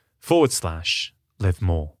vivobarefoot.com/live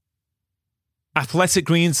more. Athletic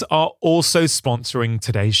Greens are also sponsoring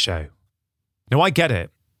today's show. Now, I get it.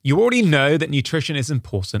 You already know that nutrition is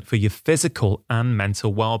important for your physical and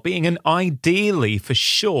mental well-being, and ideally, for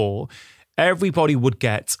sure, everybody would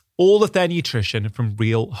get all of their nutrition from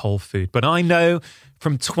real whole food. But I know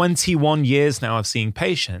from 21 years now of seeing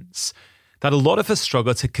patients that a lot of us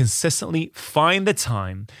struggle to consistently find the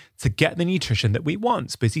time to get the nutrition that we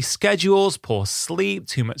want. Busy schedules, poor sleep,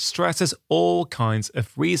 too much stress, there's all kinds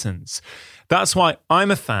of reasons. That's why I'm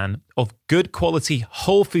a fan of good quality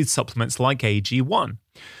whole food supplements like AG1.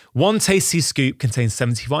 One tasty scoop contains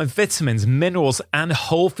 75 vitamins, minerals, and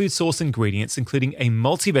whole food source ingredients, including a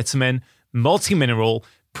multivitamin, multi-mineral,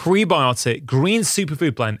 prebiotic, green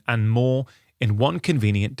superfood blend, and more in one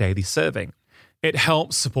convenient daily serving. It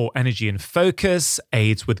helps support energy and focus,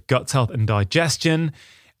 aids with gut health and digestion,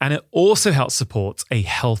 and it also helps support a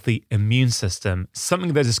healthy immune system,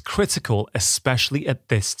 something that is critical, especially at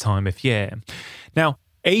this time of year. Now,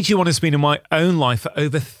 AG1 has been in my own life for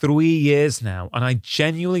over 3 years now, and I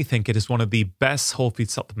genuinely think it is one of the best whole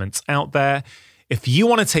food supplements out there. If you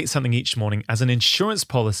want to take something each morning as an insurance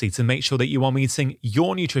policy to make sure that you are meeting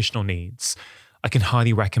your nutritional needs, I can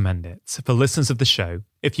highly recommend it. For listeners of the show,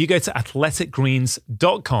 if you go to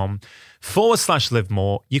athleticgreens.com/live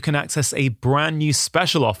more, you can access a brand new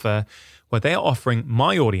special offer where they are offering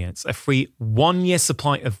my audience a free 1-year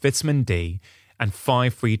supply of vitamin D and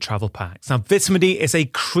 5 free travel packs. Now, vitamin D is a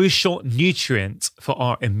crucial nutrient for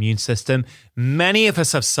our immune system. Many of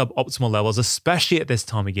us have suboptimal levels, especially at this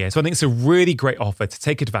time of year. So I think it's a really great offer to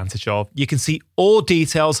take advantage of. You can see all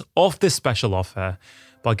details of this special offer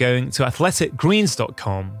by going to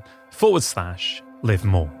athleticgreens.com/live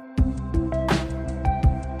more.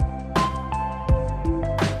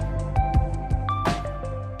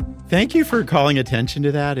 Thank you for calling attention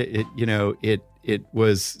to that. It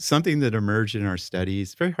was something that emerged in our studies.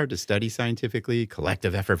 It's very hard to study scientifically,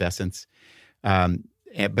 collective effervescence.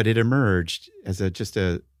 But it emerged as just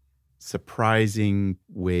a surprising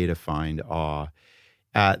way to find awe.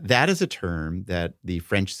 That is a term that the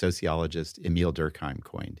French sociologist Émile Durkheim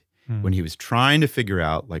coined when he was trying to figure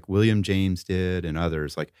out, like William James did and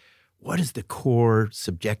others, like, what is the core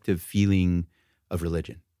subjective feeling of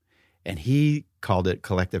religion? And he called it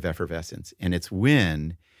collective effervescence. And it's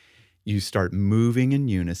when you start moving in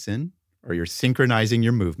unison, or you're synchronizing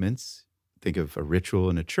your movements. Think of a ritual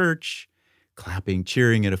in a church, clapping,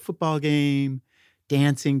 cheering at a football game,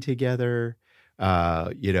 dancing together,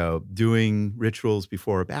 doing rituals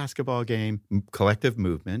before a basketball game, collective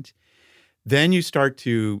movement. Then you start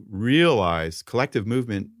to realize collective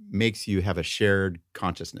movement makes you have a shared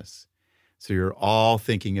consciousness. So you're all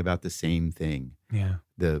thinking about the same thing. Yeah.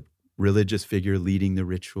 The religious figure leading the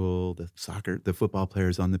ritual, the football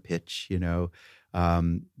players on the pitch, the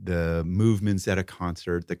movements at a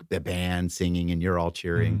concert, the band singing and you're all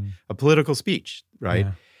cheering, a political speech, right?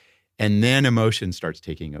 Yeah. And then emotion starts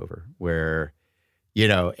taking over where,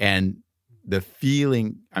 and the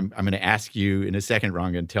feeling, I'm going to ask you in a second,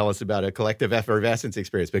 Rangan, tell us about a collective effervescence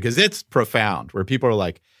experience because it's profound where people are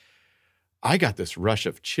like, I got this rush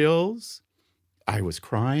of chills. I was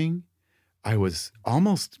crying. I was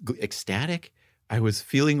almost ecstatic. I was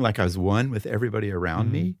feeling like I was one with everybody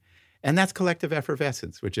around me. And that's collective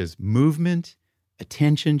effervescence, which is movement,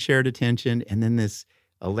 attention, shared attention, and then this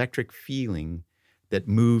electric feeling that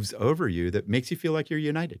moves over you that makes you feel like you're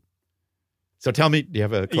united. So tell me, do you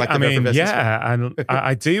have a collective effervescence? Yeah, and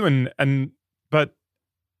I do, but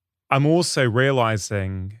I'm also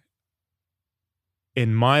realizing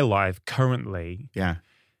in my life currently, Yeah,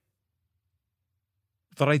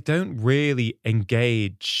 that I don't really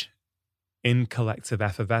engage in collective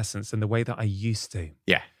effervescence in the way that I used to.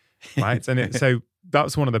 yeah, Right. And so that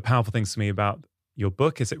was one of the powerful things to me about your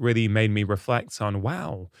book is it really made me reflect on,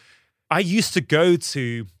 wow, I used to go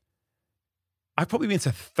to, I've probably been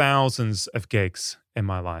to thousands of gigs in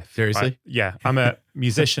my life. Seriously? Right? Yeah. I'm a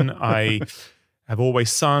musician. I have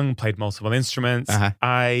always sung, played multiple instruments. Uh-huh.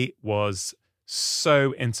 I was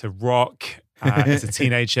so into rock as a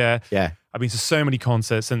teenager. Yeah. I've been to so many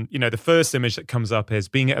concerts, and the first image that comes up is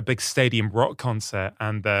being at a big stadium rock concert,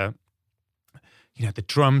 and the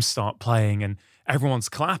drums start playing, and everyone's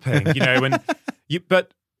clapping.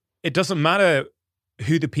 But it doesn't matter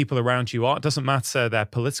who the people around you are. It doesn't matter their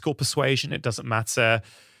political persuasion. It doesn't matter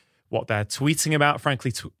what they're tweeting about.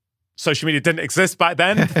 Frankly, social media didn't exist back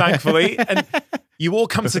then, thankfully, and you all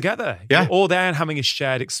come together. Yeah. You're all there and having a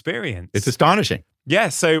shared experience. It's astonishing. Yeah.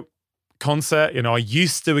 So concert, I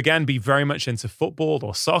used to, again, be very much into football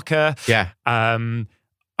or soccer. Yeah. I'm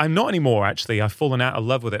not anymore, actually. I've fallen out of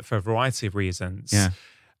love with it for a variety of reasons. Yeah.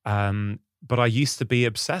 But I used to be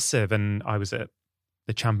obsessive, and I was at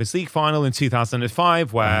the Champions League final in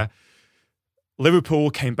 2005 where Liverpool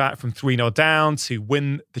came back from 3-0 down to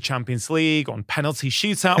win the Champions League on penalty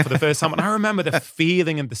shootout for the first time. And I remember the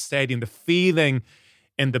feeling in the stadium, the feeling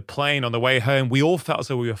in the plane on the way home. We all felt as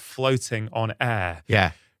though we were floating on air.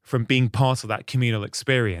 Yeah. From being part of that communal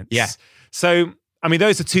experience. Yeah. So,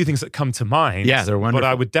 those are two things that come to mind. Yeah, they're wonderful. But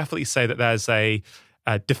I would definitely say that there's a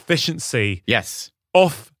deficiency Yes.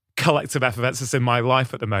 of collective effervescence in my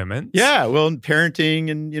life at the moment. Yeah, well,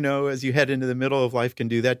 parenting and, as you head into the middle of life can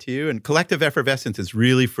do that to you. And collective effervescence is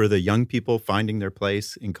really for the young people finding their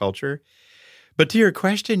place in culture. But to your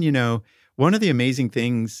question, one of the amazing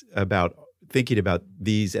things about thinking about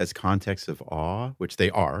these as contexts of awe, which they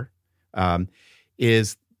are,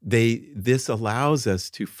 is this allows us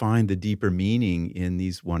to find the deeper meaning in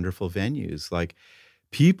these wonderful venues. Like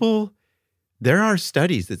there are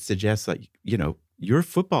studies that suggest your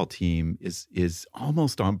football team is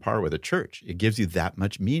almost on par with a church. It gives you that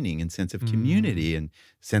much meaning and sense of community and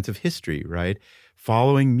sense of history, right?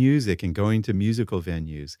 Following music and going to musical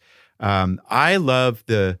venues. I love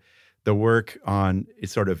the work on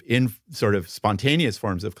sort of spontaneous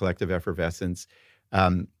forms of collective effervescence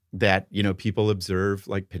that people observe,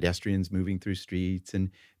 like pedestrians moving through streets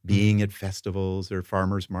and being at festivals or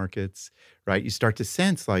farmers markets, right? You start to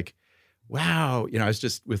sense like, wow, I was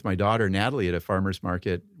just with my daughter, Natalie, at a farmer's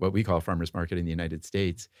market, what we call a farmer's market in the United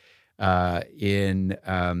States. It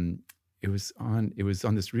was on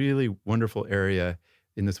this really wonderful area,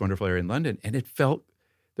 in London. And it felt,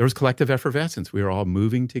 there was collective effervescence. We were all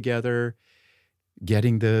moving together,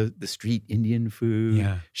 getting the street Indian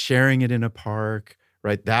food, sharing it in a park,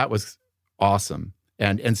 right? That was awesome.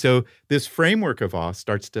 And so this framework of awe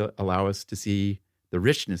starts to allow us to see the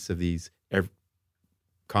richness of these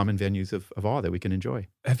common venues of awe that we can enjoy.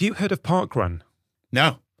 Have you heard of Parkrun?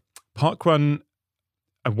 No. Parkrun,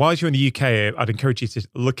 while you're in the UK, I'd encourage you to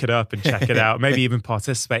look it up and check it out, maybe even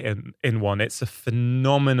participate in one. It's a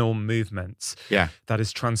phenomenal movement that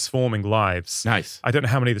is transforming lives. Nice. I don't know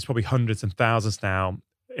how many, there's probably hundreds and thousands now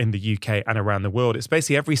in the UK and around the world. It's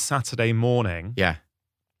basically every Saturday morning,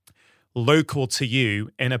 local to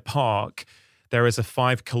you in a park, there is a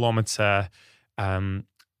 5-kilometer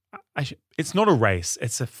it's not a race,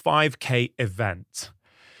 it's a 5K event.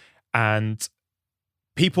 And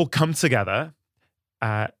people come together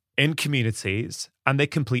in communities and they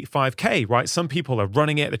complete 5K, right? Some people are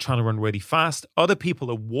running it, they're trying to run really fast. Other people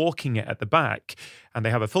are walking it at the back. And they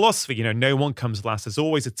have a philosophy, no one comes last. There's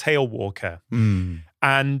always a tail walker.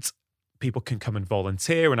 And people can come and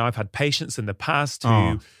volunteer. And I've had patients in the past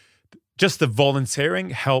who just the volunteering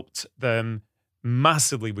helped them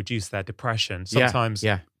massively reduce their depression, sometimes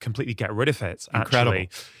completely get rid of it, actually.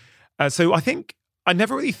 Incredible. So I think I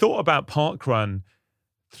never really thought about Parkrun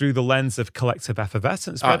through the lens of collective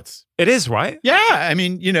effervescence, but it is, right? Yeah. I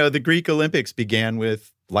mean, the Greek Olympics began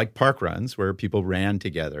with like park runs where people ran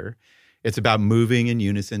together. It's about moving in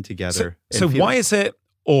unison together. So why is it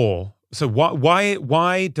awe? So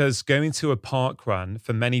why does going to a park run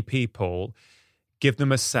for many people give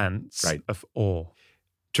them a sense of awe?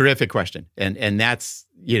 Terrific question. And that's,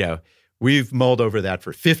 we've mulled over that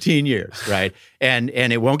for 15 years, right? And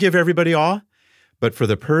it won't give everybody awe, but for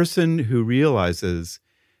the person who realizes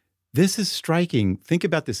this is striking, think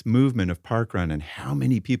about this movement of Parkrun and how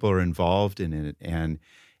many people are involved in it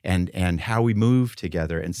and how we move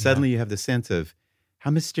together. And suddenly you have the sense of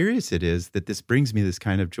how mysterious it is that this brings me this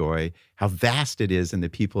kind of joy, how vast it is in the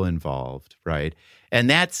people involved, right? And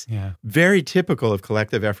that's very typical of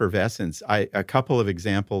collective effervescence. A couple of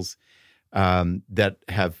examples that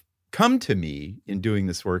have come to me in doing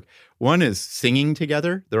this work. One is singing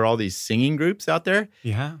together. There are all these singing groups out there.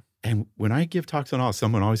 Yeah. And when I give talks on awe,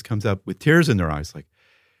 someone always comes up with tears in their eyes like,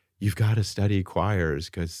 you've got to study choirs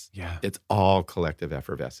because it's all collective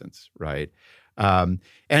effervescence, right? And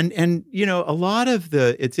you know,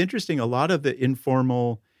 it's interesting, a lot of the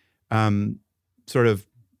informal sort of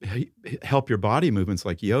help your body movements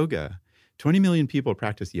like yoga, 20 million people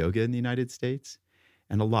practice yoga in the United States.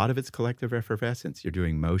 And a lot of it's collective effervescence. You're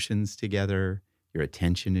doing motions together, your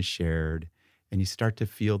attention is shared, and you start to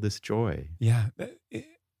feel this joy. Yeah,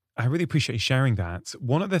 I really appreciate you sharing that.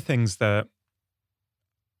 One of the things that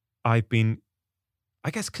I've been,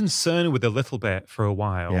 I guess, concerned with a little bit for a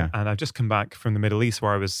while, and I've just come back from the Middle East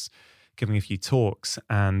where I was giving a few talks,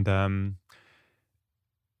 and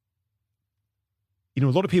you know,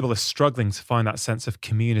 a lot of people are struggling to find that sense of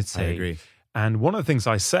community. I agree. And one of the things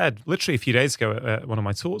I said literally a few days ago at one of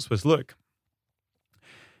my talks was, look,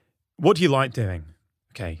 what do you like doing?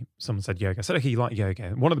 Okay, someone said yoga. I said, okay, you like yoga.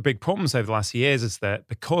 And one of the big problems over the last years is that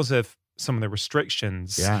because of some of the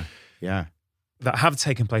restrictions that have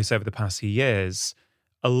taken place over the past few years,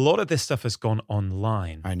 a lot of this stuff has gone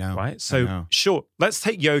online. I know. Right? So sure, let's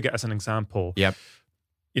take yoga as an example. Yep.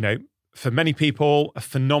 You know, for many people, a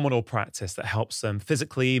phenomenal practice that helps them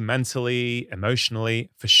physically, mentally, emotionally,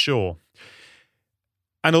 for sure.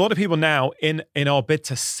 And a lot of people now, in our bid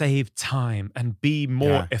to save time and be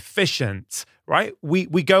more efficient, right? We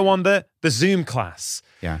go on the Zoom class.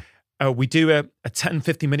 Yeah. We do a 10,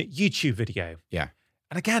 15-minute YouTube video. Yeah.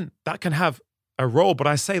 And again, that can have a role. But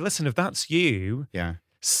I say, listen, if that's you,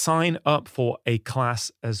 sign up for a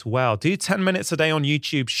class as well. Do 10 minutes a day on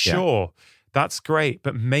YouTube, sure. That's great.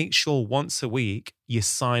 But make sure once a week you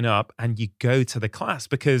sign up and you go to the class,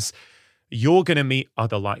 because you're going to meet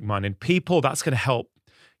other like-minded people. That's going to help.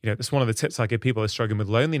 You know, that's one of the tips I give people who are struggling with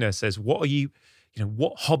loneliness is, what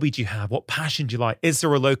hobby do you have? What passion do you like? Is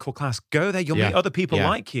there a local class? Go there. You'll meet other people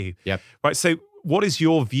like you. Yep. Right. So what is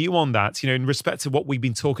your view on that? You know, in respect to what we've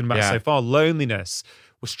been talking about so far, loneliness,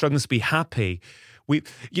 we're struggling to be happy.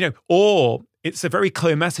 Or it's a very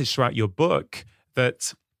clear message throughout your book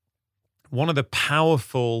that one of the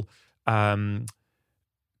powerful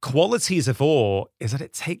qualities of awe is that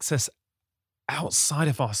it takes us outside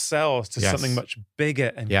of ourselves to something much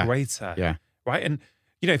bigger and greater. Yeah. Right. And,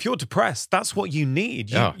 you know, if you're depressed, that's what you need.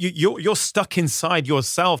 You're stuck inside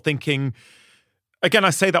yourself thinking, again,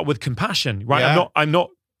 I say that with compassion, right? Yeah.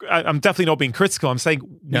 I'm definitely not being critical. I'm saying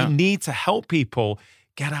we need to help people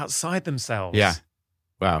get outside themselves. Yeah.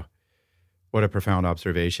 Wow. What a profound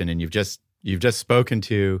observation. And you've just spoken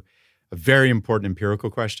to a very important empirical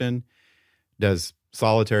question. Does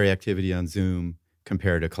solitary activity on Zoom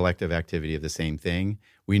compare to collective activity of the same thing?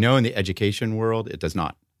 We know in the education world, it does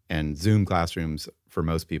not. And Zoom classrooms for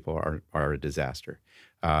most people are a disaster.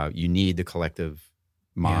 You need the collective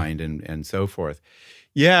mind and so forth.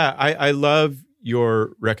 Yeah, I love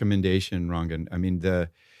your recommendation, Rangan. I mean,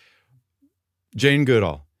 Jane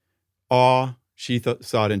Goodall, awe, she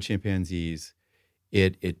saw it in chimpanzees.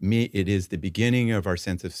 It is the beginning of our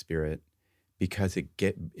sense of spirit, because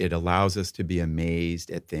it allows us to be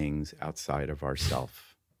amazed at things outside of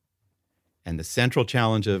ourself. And the central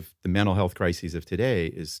challenge of the mental health crises of today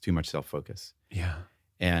is too much self-focus. Yeah.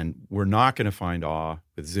 And we're not going to find awe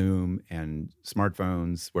with Zoom and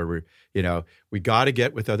smartphones where we got to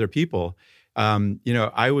get with other people.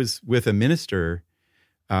 I was with a minister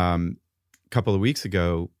a couple of weeks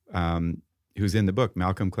ago who's in the book,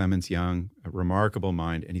 Malcolm Clemens Young, a remarkable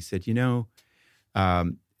mind. And he said,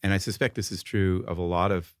 and I suspect this is true of a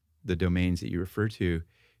lot of the domains that you refer to,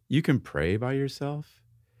 you can pray by yourself,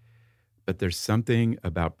 but there's something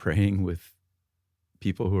about praying with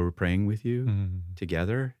people who are praying with you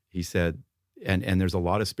together. He said, and there's a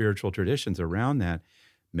lot of spiritual traditions around that,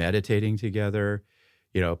 meditating together,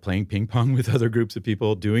 playing ping pong with other groups of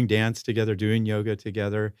people, doing dance together, doing yoga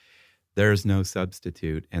together. There's no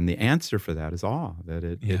substitute. And the answer for that is awe, that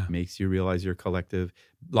it makes you realize you're collective.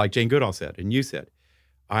 Like Jane Goodall said, and you said,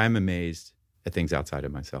 I'm amazed at things outside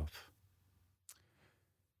of myself.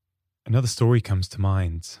 Another story comes to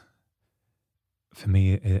mind for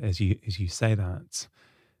me as you say that.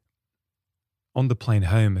 On the plane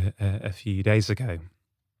home a few days ago,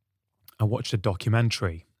 I watched a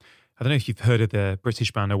documentary. I don't know if you've heard of the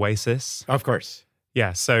British band Oasis. Of course.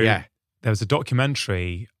 Yeah. So there was a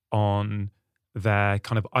documentary on their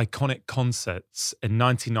kind of iconic concerts. In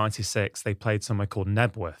 1996, they played somewhere called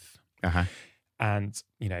Nebworth. Uh-huh. And,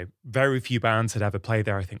 very few bands had ever played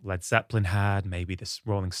there. I think Led Zeppelin had, maybe the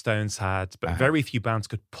Rolling Stones had, but very few bands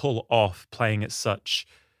could pull off playing at such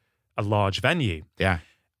a large venue. Yeah.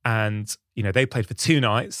 And, they played for 2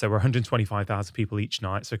 nights. There were 125,000 people each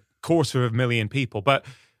night, so 250,000 people. But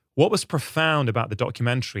what was profound about the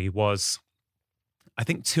documentary was, I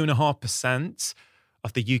think 2.5%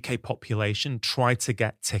 of the UK population tried to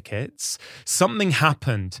get tickets. Something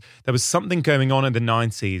happened. There was something going on in the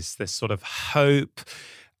 90s, this sort of hope.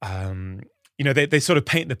 They sort of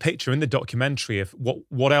paint the picture in the documentary of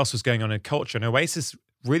what else was going on in culture. And Oasis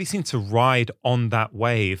really seemed to ride on that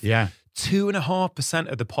wave. Yeah.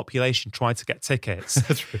 2.5% of the population tried to get tickets.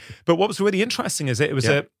 That's right. But what was really interesting is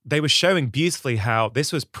they were showing beautifully how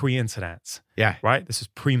this was pre-internet. Yeah. Right? This was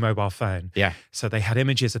pre-mobile phone. Yeah. So they had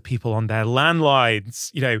images of people on their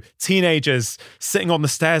landlines, teenagers sitting on the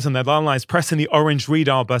stairs on their landlines, pressing the orange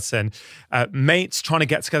redial button, mates trying to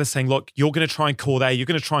get together saying, look, you're going to try and call there, you're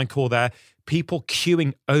going to try and call there. People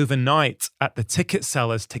queuing overnight at the ticket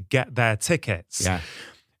sellers to get their tickets. Yeah.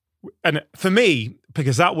 And for me,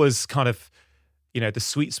 because that was kind of, the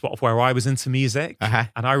sweet spot of where I was into music. And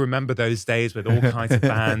I remember those days with all kinds of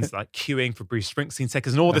bands like queuing for Bruce Springsteen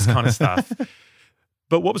tickets and all this kind of stuff.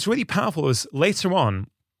 But what was really powerful was later on,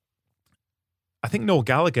 I think Noel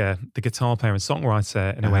Gallagher, the guitar player and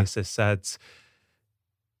songwriter in Oasis, said,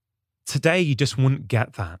 today you just wouldn't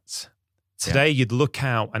get that. Today you'd look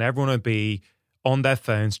out and everyone would be on their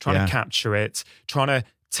phones trying to capture it, trying to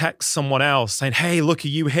text someone else saying, hey, look, are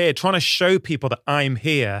you here? Trying to show people that I'm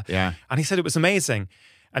here. Yeah. And he said it was amazing.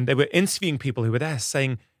 And they were interviewing people who were there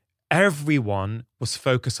saying everyone was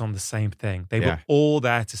focused on the same thing. They were all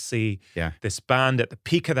there to see this band at the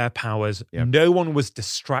peak of their powers. Yep. No one was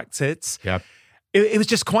distracted. Yep. It was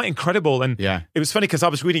just quite incredible. And Yeah. it was funny because I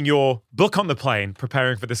was reading your book on the plane,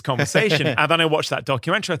 preparing for this conversation. And then I watched that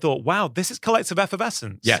documentary. I thought, wow, this is collective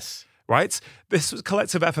effervescence. Yes. Right? This was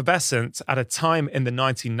collective effervescence at a time in the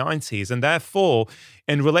 1990s. And therefore,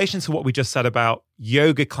 in relation to what we just said about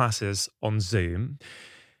yoga classes on Zoom,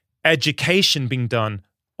 education being done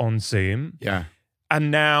on Zoom,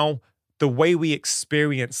 and now the way we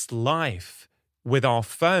experience life with our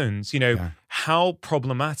phones, how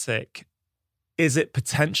problematic is it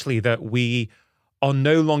potentially that we are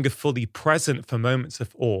no longer fully present for moments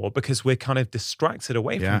of awe because we're kind of distracted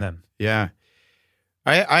away from them? Yeah.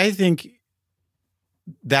 I think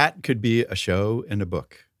that could be a show and a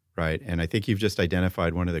book, right? And I think you've just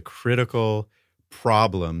identified one of the critical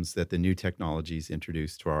problems that the new technologies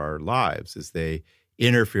introduce to our lives is they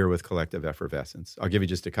interfere with collective effervescence. I'll give you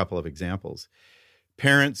just a couple of examples.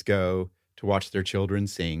 Parents go to watch their children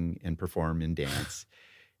sing and perform and dance,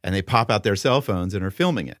 and they pop out their cell phones and are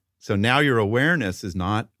filming it. So now your awareness is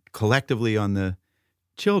not collectively on the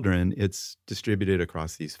children, it's distributed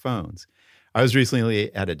across these phones. I was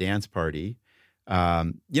recently at a dance party,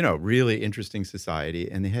 really interesting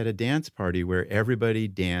society, and they had a dance party where everybody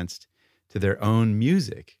danced to their own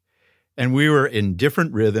music. And we were in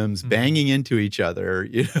different rhythms, banging into each other.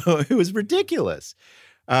 It was ridiculous.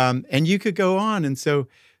 And you could go on. And so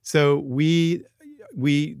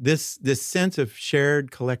this sense of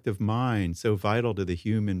shared collective mind, so vital to the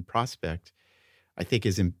human prospect, I think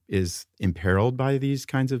is imperiled by these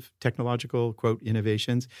kinds of technological, quote,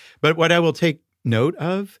 innovations. But what I will take note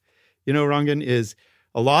of, Rangan, is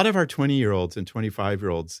a lot of our 20-year-olds and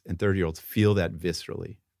 25-year-olds and 30-year-olds feel that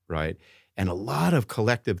viscerally, right? And a lot of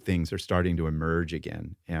collective things are starting to emerge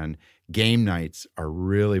again. And game nights are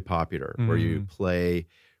really popular, where you play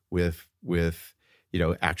with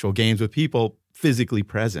actual games with people physically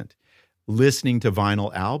present, listening to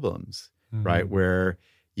vinyl albums, right? Where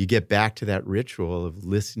you get back to that ritual of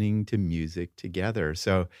listening to music together.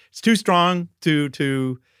 So it's too strong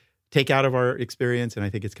to take out of our experience, and I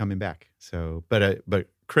think it's coming back. So, but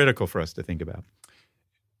critical for us to think about.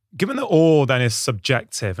 Given that awe then is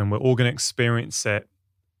subjective and we're all going to experience it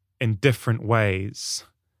in different ways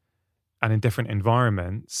and in different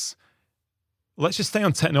environments, let's just stay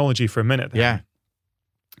on technology for a minute then. Yeah.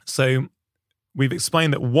 So we've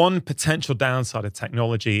explained that one potential downside of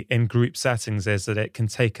technology in group settings is that it can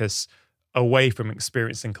take us away from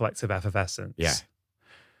experiencing collective effervescence. Yeah.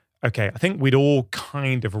 Okay, I think we'd all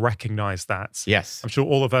kind of recognize that. Yes. I'm sure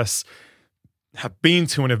all of us have been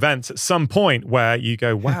to an event at some point where you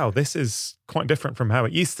go, wow, this is quite different from how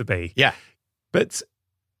it used to be. Yeah. But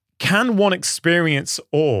can one experience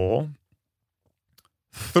awe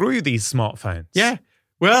through these smartphones? Yeah.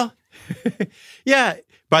 Well, yeah.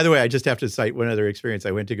 By the way, I just have to cite one other experience.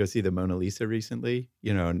 I went to go see the Mona Lisa recently,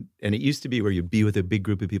 and it used to be where you'd be with a big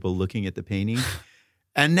group of people looking at the painting.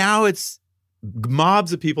 And now it's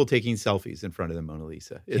mobs of people taking selfies in front of the Mona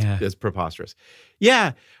Lisa. It's preposterous.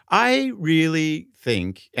 Yeah, I really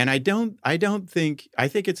think, and I think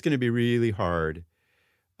it's going to be really hard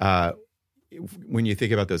when you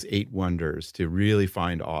think about those 8 wonders to really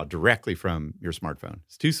find awe directly from your smartphone.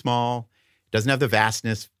 It's too small. It doesn't have the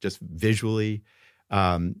vastness just visually.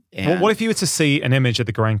 What if you were to see an image of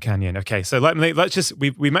the Grand Canyon? Okay, so let's just,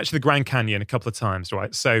 we mentioned the Grand Canyon a couple of times,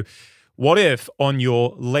 right? So what if on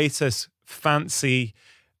your latest fancy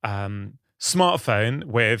smartphone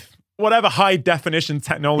with whatever high definition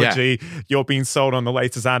technology you're being sold on the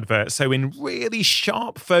latest advert, so in really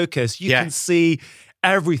sharp focus, you can see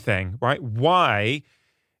everything, right? Why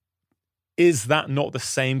is that not the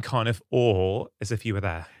same kind of awe as if you were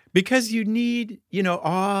there? Because you need,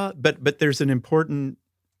 awe, but there's an important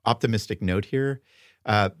optimistic note here.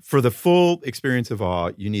 For the full experience of awe,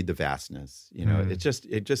 you need the vastness. It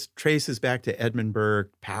just traces back to Edmund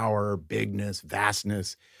Burke: power, bigness,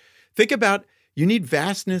 vastness. Think about, you need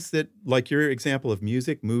vastness that, like your example of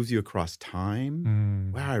music, moves you across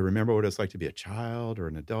time. Wow, I remember what it's like to be a child or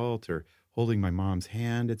an adult or holding my mom's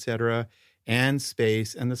hand, etc. And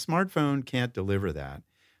space. And the smartphone can't deliver that.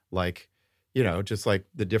 Just like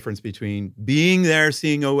the difference between being there,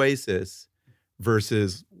 seeing Oasis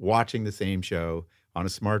versus watching the same show on a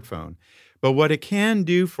smartphone. But what it can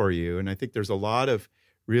do for you, and I think there's a lot of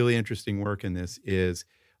really interesting work in this, is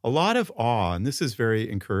a lot of awe, and this is very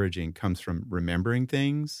encouraging, comes from remembering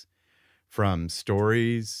things, from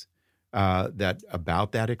stories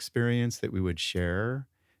about that experience that we would share.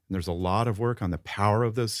 And there's a lot of work on the power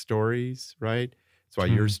of those stories, right? That's why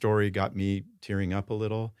your story got me tearing up a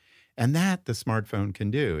little. And that the smartphone can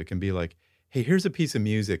do. It can be like, hey, here's a piece of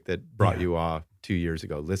music that brought you awe 2 years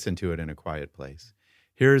ago. Listen to it in a quiet place.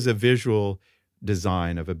 Here's a visual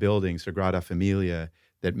design of a building, Sagrada Familia,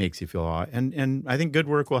 that makes you feel awe. And I think good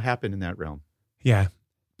work will happen in that realm. Yeah,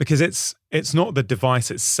 because it's not the device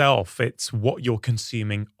itself. It's what you're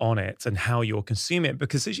consuming on it and how you're consuming it.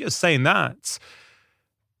 Because as you're saying that,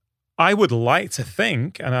 I would like to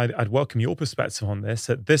think, and I'd welcome your perspective on this,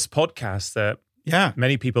 that this podcast that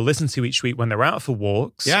many people listen to each week when they're out for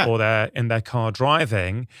walks or they're in their car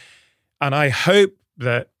driving. And I hope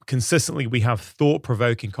that consistently we have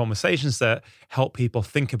thought-provoking conversations that help people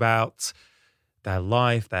think about their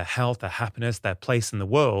life, their health, their happiness, their place in the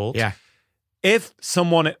world. Yeah. If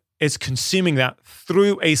someone is consuming that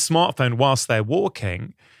through a smartphone whilst they're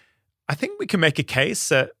walking, I think we can make a case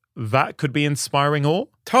that could be inspiring awe.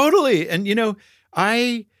 Totally. And,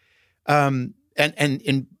 and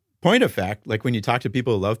in point of fact, like when you talk to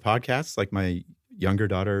people who love podcasts, like my younger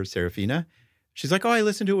daughter, Serafina, she's like, oh, I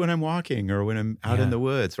listen to it when I'm walking or when I'm out in the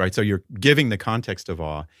woods, right? So you're giving the context of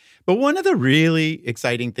awe. But one of the really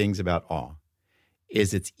exciting things about awe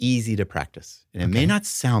is it's easy to practice. And it may not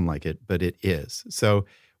sound like it, but it is. So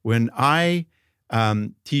when I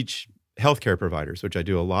teach healthcare providers, which I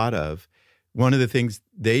do a lot of, one of the things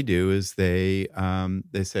they do is they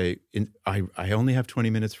say, I only have 20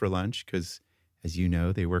 minutes for lunch because, as you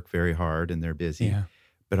know, they work very hard and they're busy,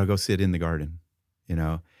 but I'll go sit in the garden,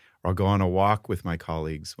 or I'll go on a walk with my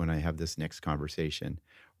colleagues when I have this next conversation,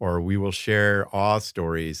 or we will share awe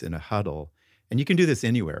stories in a huddle. And you can do this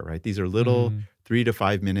anywhere, right? These are little 3 to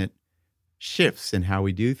 5 minute shifts in how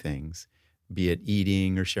we do things, be it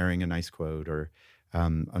eating or sharing a nice quote or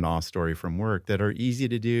an awe story from work that are easy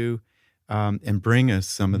to do and bring us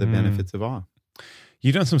some of the benefits of awe.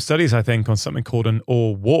 You've done some studies, I think, on something called an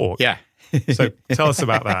awe walk. Yeah. So tell us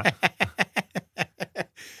about that.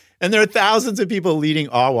 And there are thousands of people leading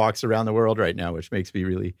awe walks around the world right now, which makes me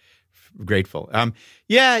really grateful.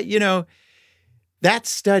 That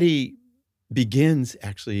study begins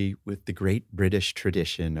actually with the great British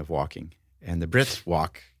tradition of walking. And the Brits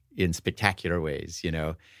walk in spectacular ways,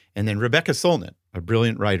 And then Rebecca Solnit, a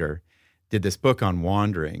brilliant writer, did this book on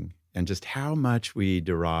wandering and just how much we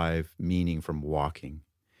derive meaning from walking.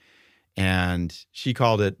 And she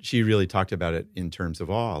really talked about it in terms of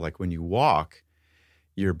awe. Like when you walk,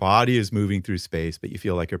 your body is moving through space, but you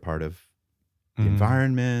feel like you're part of the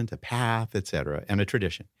environment, a path, et cetera, and a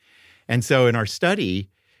tradition. And so in our study,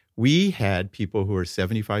 we had people who are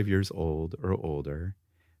 75 years old or older,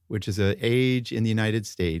 which is an age in the United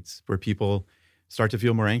States where people start to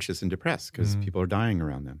feel more anxious and depressed because people are dying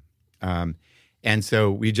around them. And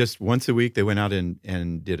so we just, once a week, they went out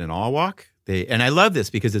and did an awe walk. And I love this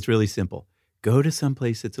because it's really simple. Go to some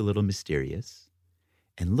place that's a little mysterious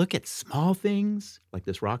and look at small things like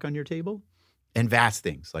this rock on your table and vast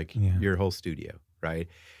things like your whole studio, right?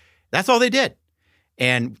 That's all they did.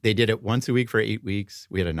 And they did it once a week for 8 weeks.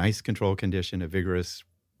 We had a nice control condition, a vigorous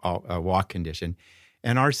walk condition.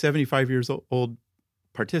 And our 75 years old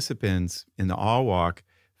participants in the awe walk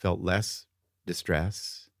felt less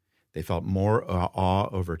distress. They felt more awe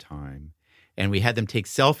over time. And we had them take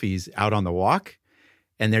selfies out on the walk.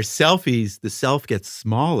 And their selfies, the self gets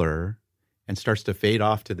smaller and starts to fade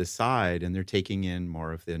off to the side, and they're taking in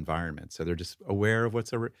more of the environment. So they're just aware of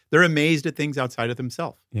they're amazed at things outside of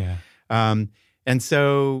themselves. Yeah. And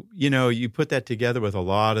so, you put that together with a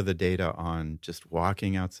lot of the data on just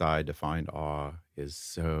walking outside to find awe is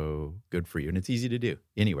so good for you. And it's easy to do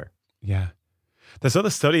anywhere. Yeah. There's other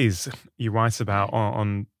studies you write about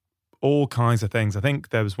on all kinds of things. I think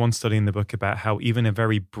there was one study in the book about how even a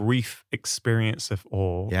very brief experience of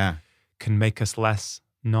awe can make us less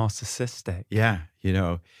narcissistic. Yeah.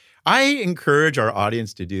 I encourage our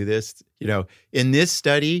audience to do this. In this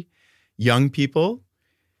study, young people,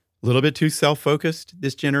 a little bit too self-focused,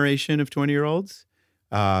 this generation of 20-year-olds.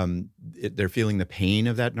 They're feeling the pain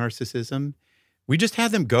of that narcissism. We just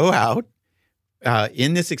had them go out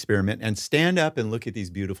in this experiment and stand up and look at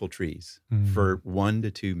these beautiful trees for 1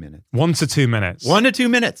 to 2 minutes. 1 to 2 minutes. 1 to 2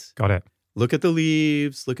 minutes. Got it. Look at the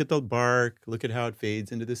leaves, look at the bark, look at how it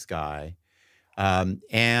fades into the sky.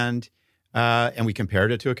 And we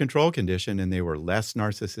compared it to a control condition, and they were less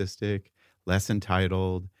narcissistic, less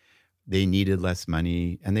entitled. They needed less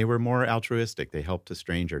money, and they were more altruistic. They helped a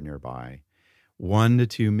stranger nearby. 1 to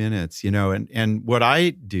 2 minutes, and what I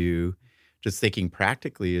do, just thinking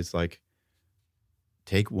practically, is like,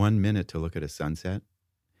 take 1 minute to look at a sunset.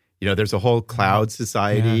 There's a whole cloud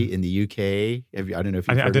society in the UK. I don't know if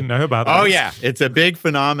you've heard I didn't know about that. Oh, yeah. It's a big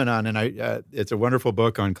phenomenon, and it's a wonderful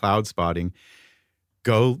book on cloud spotting.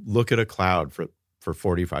 Go look at a cloud for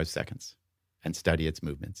 45 seconds and study its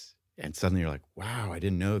movements. And suddenly you're like, wow, I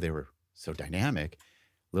didn't know they were so dynamic.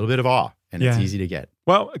 A little bit of awe, and it's easy to get.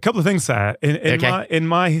 Well, a couple of things there. In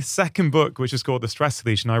my second book, which is called The Stress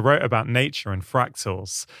Illusion, I wrote about nature and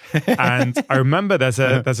fractals. And I remember there's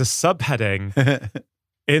a subheading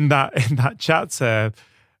in that chapter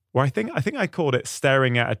where I think I called it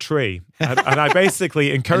Staring at a Tree. And I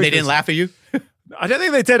basically encouraged... And they didn't laugh at you? I don't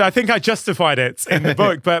think they did. I think I justified it in the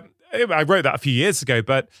book, but I wrote that a few years ago.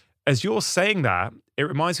 But as you're saying that, it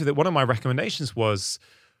reminds me that one of my recommendations was,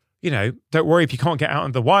 don't worry if you can't get out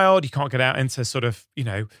in the wild, you can't get out into sort of,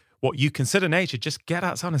 what you consider nature, just get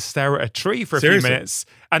outside and stare at a tree for a few minutes.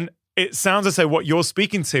 And it sounds as though what you're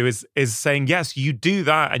speaking to is saying, yes, you do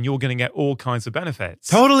that and you're going to get all kinds of benefits.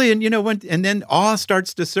 Totally. And, and then awe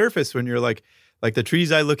starts to surface when you're like the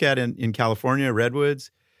trees I look at in California,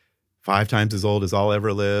 redwoods, 5 times as old as I'll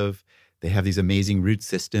ever live. They have these amazing root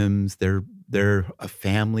systems. They're a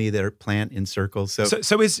family. They're plant in circles. So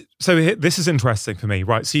this is interesting for me,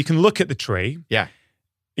 right? So you can look at the tree. Yeah.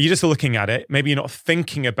 You're just looking at it. Maybe you're not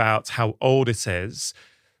thinking about how old it is.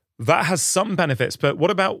 That has some benefits. But what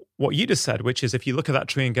about what you just said, which is if you look at that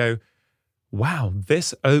tree and go, wow,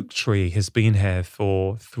 this oak tree has been here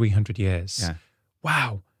for 300 years. Yeah.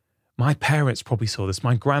 Wow. My parents probably saw this.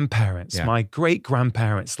 My grandparents, my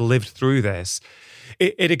great-grandparents lived through this.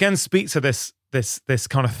 It again speaks to this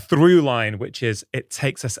kind of through line, which is it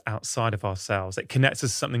takes us outside of ourselves. It connects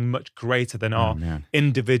us to something much greater than our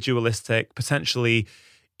individualistic, potentially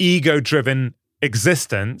ego-driven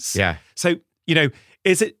existence. Yeah. So,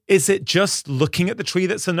 is it just looking at the tree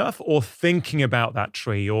that's enough, or thinking about that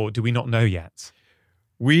tree, or do we not know yet?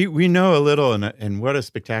 We know a little, and what a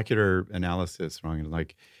spectacular analysis, Ron.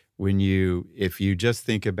 Like if you just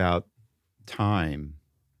think about time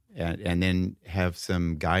and then have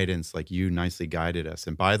some guidance, like you nicely guided us.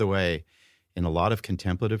 And by the way, in a lot of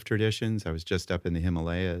contemplative traditions, I was just up in the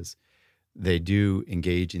Himalayas, they do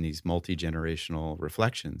engage in these multi-generational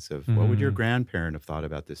reflections of what would your grandparent have thought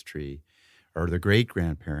about this tree, or the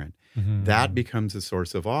great-grandparent. That becomes a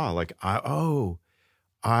source of awe. Like,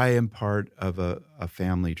 I am part of a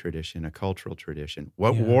family tradition, a cultural tradition.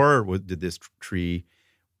 What war did this tree,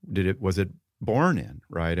 was it born in,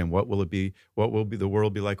 right? And what will the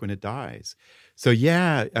world be like when it dies? So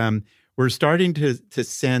we're starting to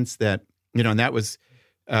sense that, and that was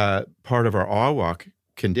part of our awe walk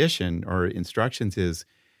condition or instructions, is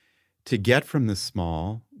to get from the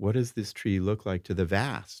small, what does this tree look like, to the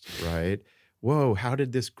vast, right? Whoa, how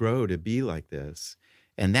did this grow to be like this?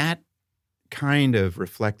 And that kind of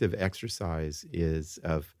reflective exercise is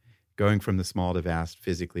of going from the small to vast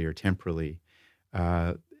physically or temporally,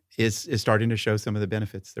 is starting to show some of the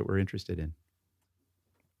benefits that we're interested in.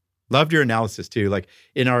 Loved your analysis too. Like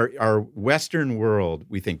in our Western world,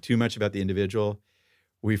 we think too much about the individual.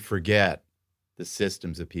 We forget the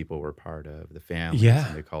systems of people we're part of, the families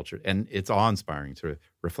and the culture. And it's awe-inspiring to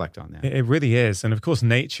reflect on that. It really is. And of course,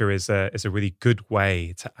 nature is a really good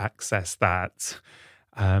way to access that.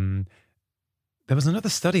 there was another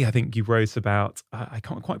study I think you wrote about, I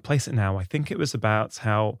can't quite place it now. I think it was about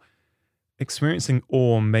how experiencing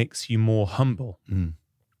awe makes you more humble.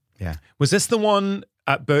 Yeah. Was this the one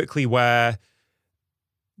at Berkeley where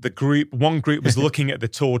one group was looking at the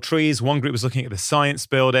tall trees, one group was looking at the science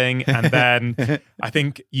building, and then I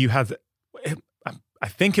think you had, I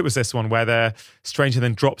think it was this one where the stranger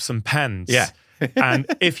then dropped some pens. Yeah. And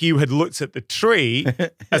if you had looked at the tree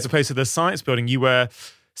as opposed to the science building, you were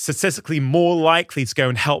statistically more likely to go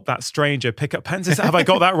and help that stranger pick up pens. Have I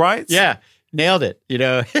got that right? Yeah, nailed it.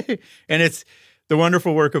 And it's the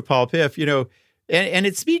wonderful work of Paul Piff, and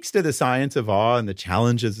it speaks to the science of awe and the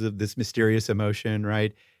challenges of this mysterious emotion,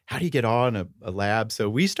 right? How do you get awe in a lab? So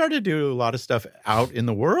we started to do a lot of stuff out in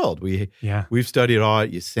the world. We've studied awe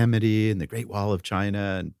at Yosemite and the Great Wall of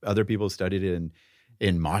China, and other people studied it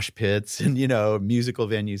in mosh pits and, musical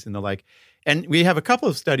venues and the like. And we have a couple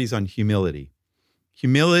of studies on humility.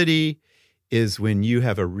 Humility is when you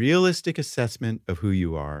have a realistic assessment of who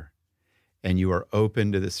you are and you are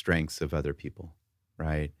open to the strengths of other people,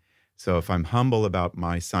 right? So if I'm humble about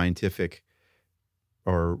my scientific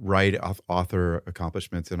or author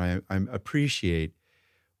accomplishments, and I appreciate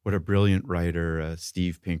what a brilliant writer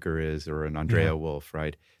Steve Pinker is, or an Andrea Wolf,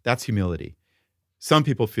 right? That's humility. Some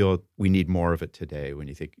people feel we need more of it today. When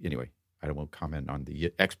you think, anyway, I won't comment on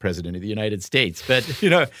the ex-president of the United States,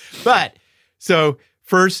 but so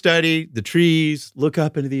first study the trees, look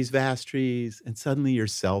up into these vast trees, and suddenly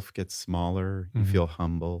yourself gets smaller. You feel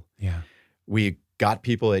humble. Yeah. We got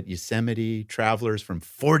people at Yosemite, travelers from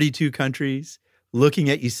 42 countries, looking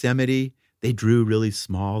at Yosemite. They drew really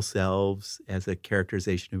small selves as a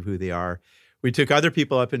characterization of who they are. We took other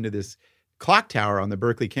people up into this clock tower on the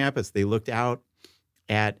Berkeley campus. They looked out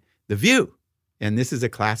at the view. And this is a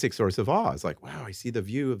classic source of awe. It's like, wow, I see the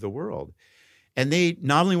view of the world. And they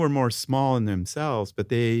not only were more small in themselves, but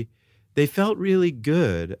they felt really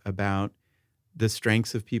good about the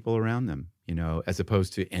strengths of people around them, as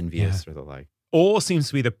opposed to envious or the like. Awe seems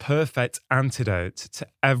to be the perfect antidote to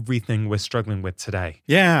everything we're struggling with today.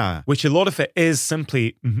 Yeah. Which a lot of it is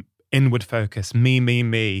simply inward focus,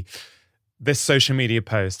 me. This social media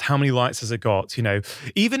post, how many likes has it got?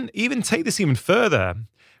 Even take this even further,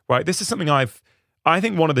 right? This is something I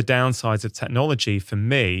think one of the downsides of technology for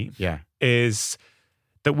me is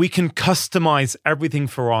that we can customize everything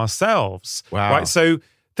for ourselves. Wow. Right? So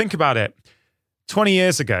think about it. 20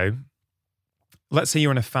 years ago, let's say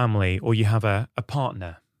you're in a family or you have a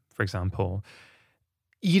partner, for example,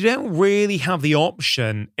 you don't really have the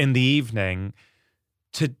option in the evening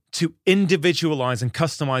to individualize and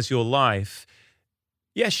customize your life.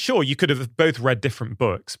 Yeah, sure, you could have both read different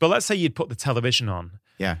books, but let's say you'd put the television on.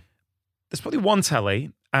 Yeah. There's probably one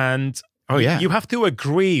telly, and you have to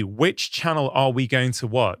agree which channel are we going to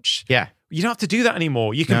watch. Yeah. You don't have to do that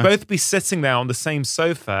anymore. You can both be sitting there on the same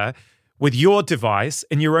sofa with your device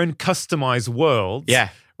in your own customized world. Yeah.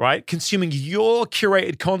 Right? Consuming your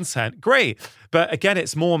curated content. Great. But again,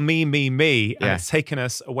 it's more me, and it's taken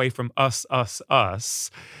us away from us.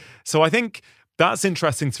 So I think that's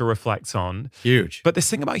interesting to reflect on. Huge. But this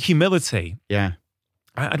thing about humility. Yeah.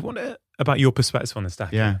 I'd wonder about your perspective on this,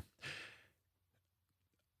 Dakin. Yeah.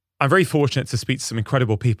 I'm very fortunate to speak to some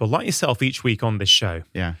incredible people like yourself each week on this show.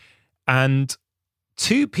 Yeah. And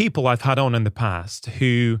two people I've had on in the past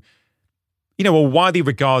who, were widely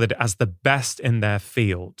regarded as the best in their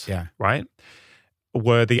field, right?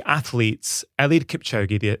 Were the athletes Eliud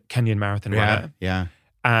Kipchoge, the Kenyan marathon runner,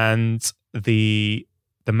 and the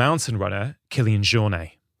mountain runner, Kilian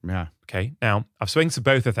Jornet. Yeah. Okay. Now, I've spoken to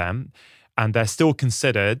both of them, and they're still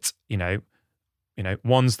considered,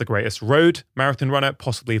 one's the greatest road marathon runner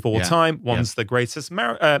possibly of all time. One's the greatest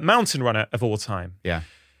mountain runner of all time. Yeah.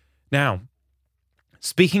 Now,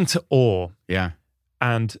 speaking to awe. Yeah.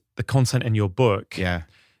 And the content in your book. Yeah.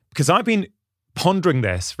 Because I've been pondering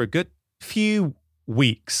this for a good few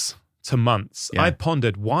weeks to months. Yeah. I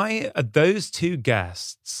pondered, why are those two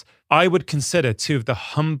guests, I would consider two of the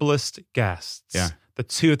humblest guests, the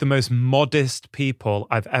two of the most modest people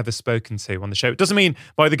I've ever spoken to on the show. It doesn't mean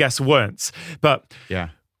my other guests weren't, but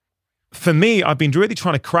for me, I've been really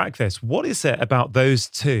trying to crack this. What is it about those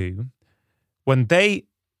two when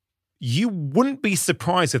you wouldn't be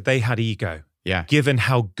surprised if they had ego. Yeah. Given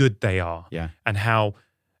how good they are. Yeah. And how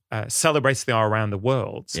celebrated they are around the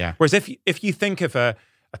world. Yeah. Whereas if you think of a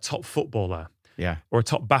top footballer. Yeah. Or a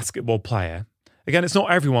top basketball player, again, it's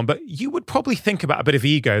not everyone, but you would probably think about a bit of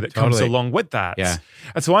ego that comes along with that. Yeah.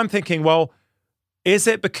 And so I'm thinking, well, is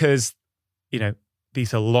it because,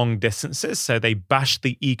 these are long distances, so they bash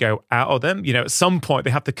the ego out of them? At some point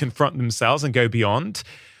they have to confront themselves and go beyond.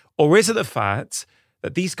 Or is it the fact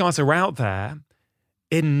that these guys are out there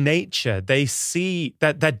in nature, they see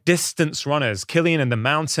that they're distance runners. Kilian in the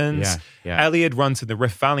mountains, Elliot runs in the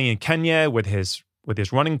Rift Valley in Kenya with his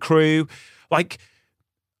running crew. Like,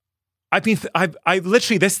 I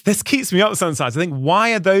literally, this keeps me up sometimes. I think,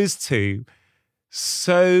 why are those two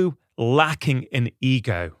so lacking in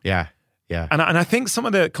ego? Yeah. And I think some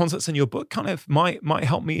of the concepts in your book kind of might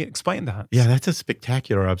help me explain that. Yeah, that's a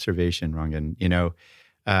spectacular observation, Rangan.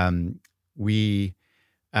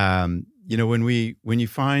 When you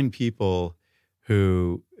find people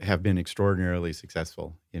who have been extraordinarily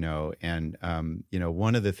successful, and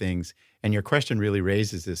one of the things, and your question really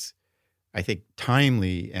raises this, I think,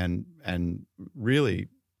 timely and really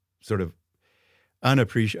sort of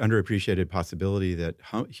underappreciated possibility that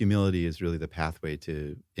humility is really the pathway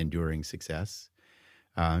to enduring success.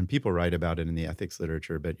 And people write about it in the ethics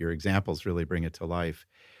literature, but your examples really bring it to life.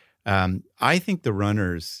 I think the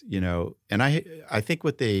runners, and I think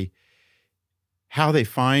how they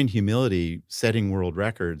find humility, setting world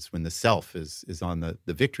records when the self is on the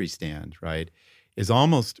victory stand, right, is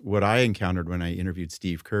almost what I encountered when I interviewed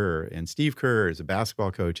Steve Kerr. And Steve Kerr is a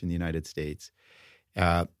basketball coach in the United States.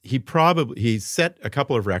 He set a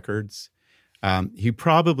couple of records. He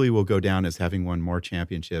probably will go down as having won more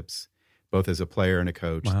championships, both as a player and a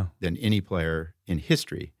coach, than any player in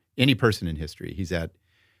history, any person in history. He's at,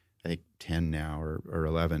 I think, 10 now or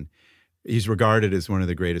 11. He's regarded as one of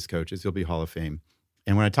the greatest coaches. He'll be Hall of Fame.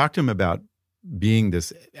 And when I talked to him about being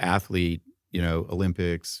this athlete,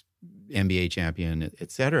 Olympics, NBA champion,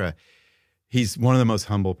 et cetera, he's one of the most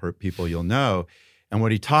humble people you'll know. And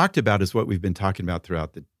what he talked about is what we've been talking about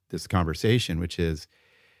throughout this conversation, which is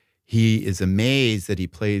he is amazed that he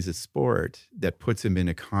plays a sport that puts him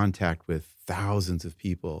into contact with thousands of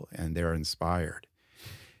people and they're inspired.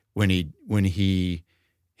 When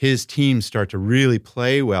his teams start to really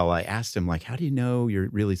play well, I asked him, like, how do you know you're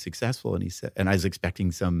really successful? And he said, and I was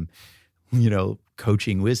expecting some,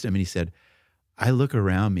 coaching wisdom. And he said, I look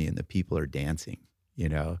around me and the people are dancing,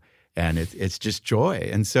 and it's just joy.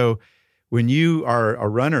 And so when you are a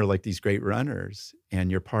runner like these great runners and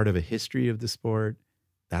you're part of a history of the sport,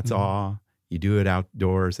 that's awe. You do it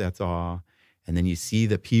outdoors, that's awe. And then you see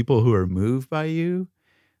the people who are moved by you,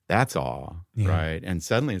 that's awe, right? And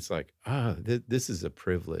suddenly it's like, this is a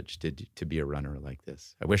privilege to be a runner like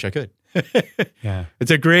this. I wish I could. Yeah.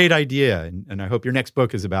 It's a great idea. And I hope your next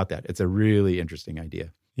book is about that. It's a really interesting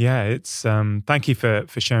idea. Yeah, it's thank you for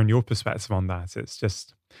sharing your perspective on that. It's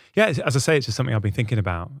just, as I say, it's just something I've been thinking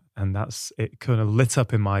about. And it kind of lit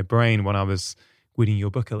up in my brain when I was reading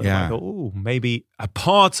your book a little bit. I thought, maybe a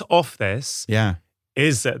part of this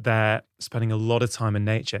is that they're spending a lot of time in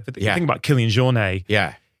nature. If you think about Kilian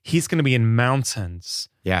Jornet, he's going to be in mountains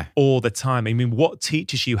all the time. I mean, what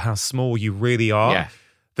teaches you how small you really are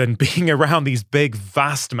than being around these big,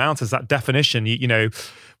 vast mountains? That definition,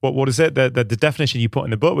 what is it? The definition you put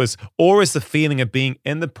in the book was, awe is the feeling of being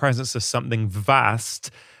in the presence of something vast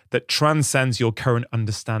that transcends your current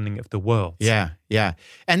understanding of the world. Yeah.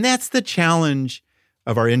 And that's the challenge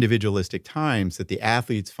of our individualistic times that the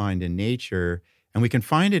athletes find in nature. And we can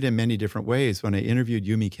find it in many different ways. When I interviewed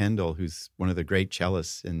Yumi Kendall, who's one of the great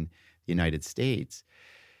cellists in the United States,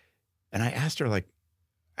 and I asked her, like,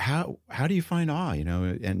 how do you find awe?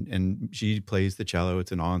 And she plays the cello.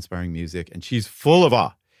 It's an awe-inspiring music, and she's full of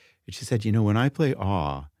awe. And she said, when I play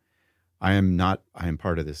awe, I am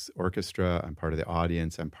part of this orchestra. I'm part of the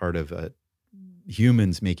audience. I'm part of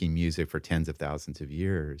humans making music for tens of thousands of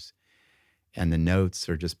years. And the notes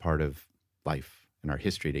are just part of life and our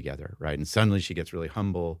history together, right? And suddenly she gets really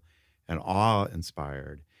humble and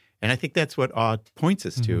awe-inspired. And I think that's what awe points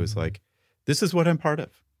us to, is like, this is what I'm part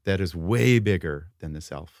of that is way bigger than the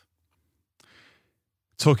self.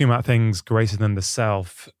 Talking about things greater than the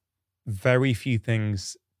self, very few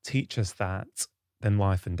things teach us that than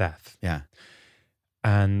life and death. Yeah.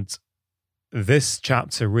 And this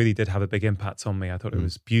chapter really did have a big impact on me. I thought it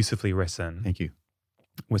was beautifully written. Thank you.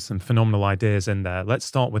 With some phenomenal ideas in there. Let's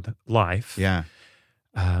start with life. Yeah.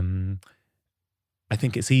 I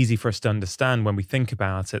think it's easy for us to understand when we think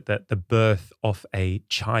about it that the birth of a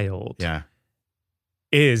child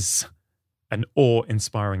is an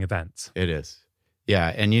awe-inspiring event. It is. Yeah.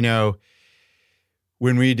 And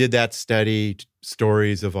when we did that study,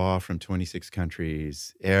 stories of awe from 26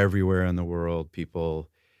 countries, everywhere in the world, people,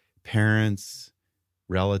 parents,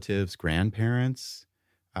 relatives, grandparents.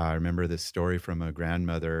 I remember this story from a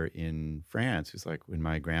grandmother in France who's like, when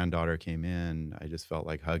my granddaughter came in, I just felt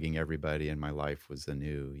like hugging everybody and my life was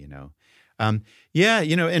anew, and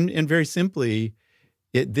very simply,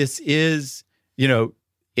 this is,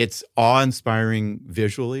 it's awe-inspiring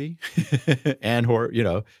visually and,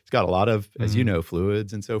 it's got a lot of, as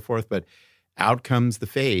fluids and so forth, but out comes the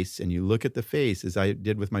face, and you look at the face, as I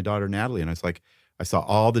did with my daughter Natalie, and I was like, I saw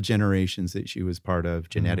all the generations that she was part of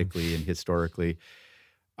genetically and historically.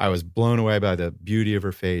 I was blown away by the beauty of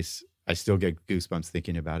her face. I still get goosebumps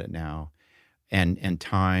thinking about it now. And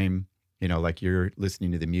time, like you're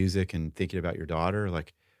listening to the music and thinking about your daughter,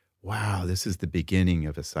 like, wow, this is the beginning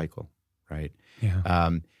of a cycle, right? Yeah.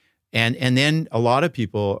 And then a lot of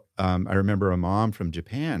people, I remember a mom from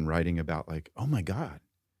Japan writing about like, oh my God,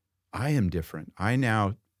 I am different. I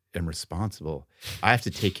now am responsible. I have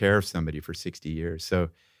to take care of somebody for 60 years. So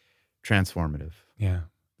transformative. Yeah.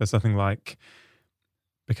 There's nothing like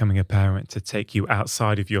becoming a parent to take you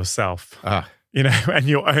outside of yourself, and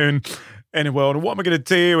your own inner world. And what am I going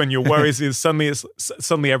to do? And your worries is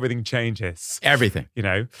suddenly everything changes. Everything.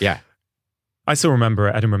 Yeah. I still remember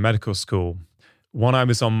at Edinburgh Medical School, when I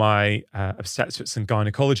was on my obstetrics and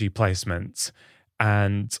gynecology placement,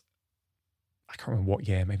 and I can't remember what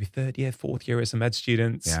year, maybe third year, fourth year as a med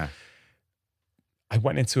student. Yeah. I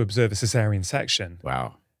went in to observe a cesarean section.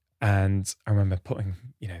 Wow. And I remember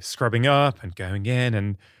scrubbing up and going in.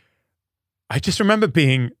 And I just remember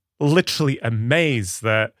being literally amazed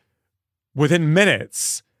that within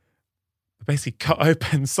minutes, I basically cut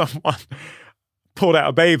open someone, pulled out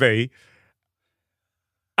a baby.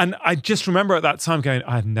 And I just remember at that time going,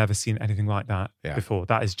 I've never seen anything like that before.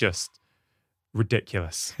 That is just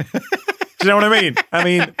ridiculous. Do you know what I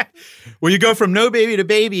mean? Well, you go from no baby to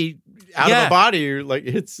baby out of a body. You're like,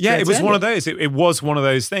 it's it was one of those. It was one of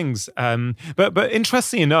those things. But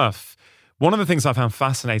interestingly enough, one of the things I found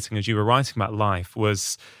fascinating as you were writing about life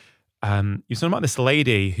was you were talking about this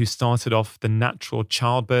lady who started off the natural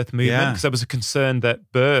childbirth movement because there was a concern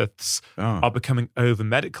that births are becoming over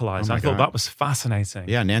medicalized. I thought that was fascinating.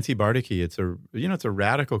 Yeah, Nancy Bardacke. It's a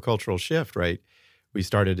radical cultural shift, right? We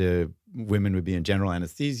started women would be in general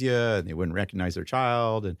anesthesia and they wouldn't recognize their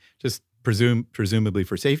child, and just presumably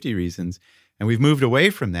for safety reasons. And we've moved away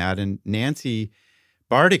from that. And Nancy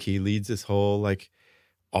Bardacke leads this whole like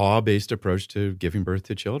awe-based approach to giving birth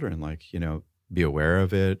to children. Like, be aware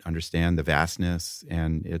of it, understand the vastness,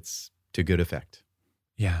 and it's to good effect.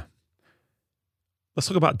 Yeah. Let's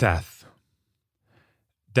talk about death.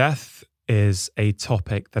 Death is a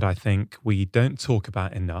topic that I think we don't talk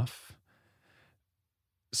about enough.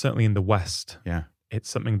 Certainly in the West. Yeah. It's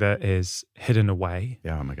something that is hidden away.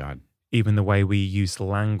 Yeah, oh my God. Even the way we use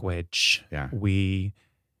language. Yeah. We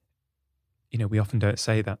often don't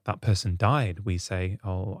say that person died. We say,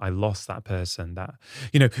 oh, I lost that person. That,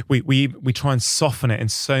 we try and soften it in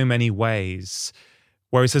so many ways.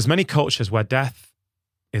 Whereas there's many cultures where death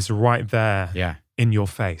is right there in your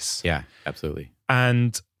face. Yeah, absolutely.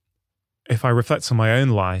 And if I reflect on my own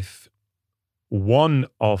life, one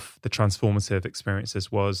of the transformative experiences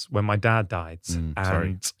was when my dad died.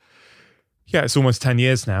 And it's almost 10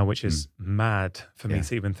 years now, which is mad for me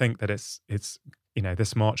to even think that it's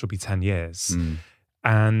this March will be 10 years.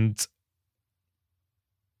 And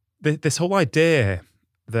this whole idea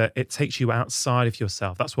that it takes you outside of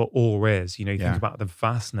yourself, that's what awe is. You think about the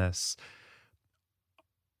vastness.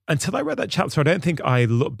 Until I read that chapter, I don't think I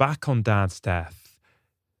looked back on Dad's death.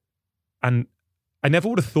 And I never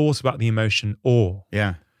would have thought about the emotion awe.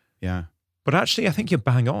 Yeah, yeah. But actually, I think you're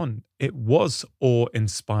bang on. It was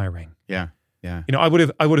awe-inspiring. Yeah, yeah. I would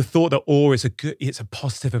have thought that awe is it's a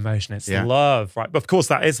positive emotion. It's love, right? But of course,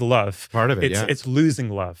 that is love. Part of it, It's losing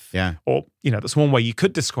love. Yeah. Or, that's one way you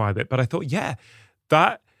could describe it. But I thought,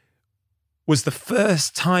 that was the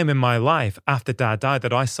first time in my life after Dad died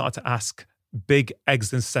that I started to ask big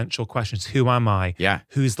existential questions. Who am I? Yeah.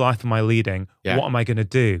 Whose life am I leading? Yeah. What am I going to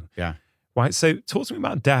do? Yeah. Right. So talk to me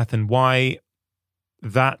about death and why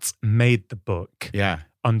that made the book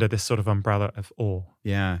under this sort of umbrella of awe.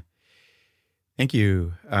 Yeah. Thank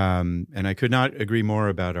you. And I could not agree more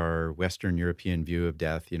about our Western European view of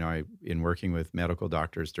death. In working with medical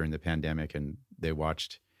doctors during the pandemic, and they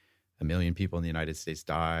watched 1 million people in the United States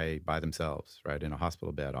die by themselves, right, in a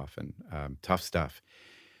hospital bed often. Tough stuff.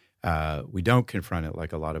 We don't confront it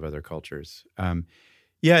like a lot of other cultures.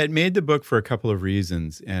 It made the book for a couple of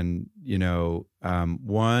reasons. And,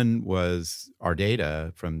 one was our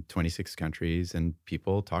data from 26 countries, and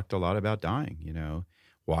people talked a lot about dying,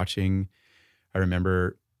 watching. I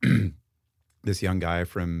remember this young guy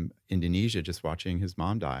from Indonesia just watching his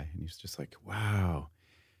mom die. And he was just like, wow,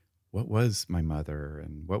 what was my mother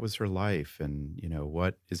and what was her life? And,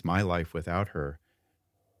 what is my life without her?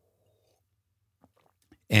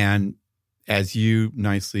 And as you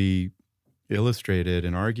nicely illustrated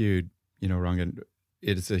and argued, Rangan,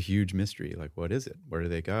 it is a huge mystery. Like, what is it? Where do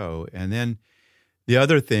they go? And then the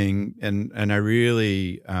other thing, and I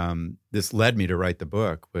really, this led me to write the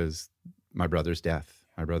book, was my brother's death.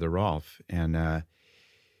 my brother Rolf. And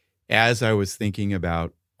as I was thinking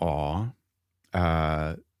about awe,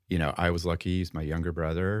 I was lucky. He's my younger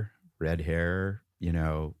brother, red hair.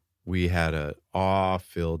 We had a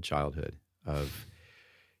awe-filled childhood of,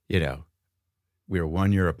 we were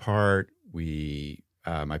 1 year apart.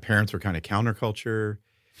 My parents were kind of counterculture,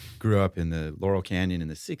 grew up in the Laurel Canyon in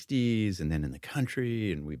the 60s and then in the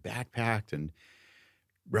country, and we backpacked and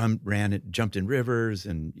jumped in rivers,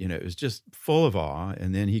 and, it was just full of awe.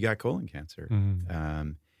 And then he got colon cancer.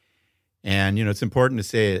 Mm-hmm. And, it's important to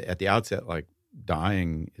say at the outset, like,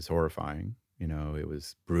 dying is horrifying. It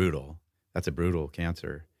was brutal. That's a brutal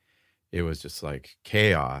cancer. It was just like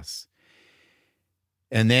chaos.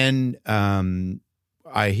 And then the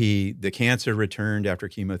cancer returned after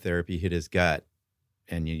chemotherapy hit his gut.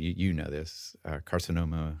 And you know this,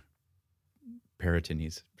 carcinoma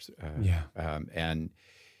peritonitis.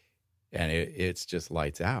 And it's just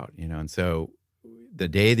lights out, And so the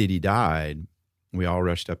day that he died, we all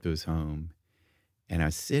rushed up to his home. And I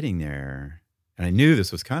was sitting there, and I knew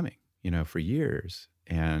this was coming, for years.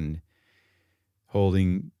 And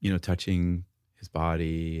holding, touching his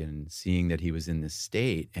body and seeing that he was in this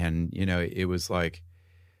state. And, it was like,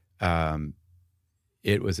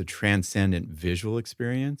 it was a transcendent visual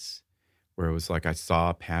experience where it was like I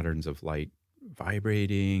saw patterns of light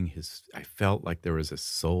vibrating. I felt like there was a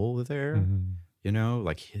soul there, Mm-hmm.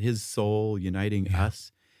 like his soul uniting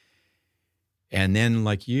us. And then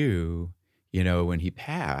like when he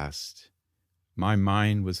passed, my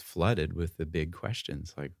mind was flooded with the big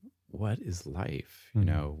questions like, what is life?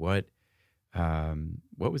 Mm-hmm.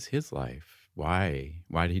 What was his life? Why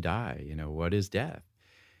did he die? What is death?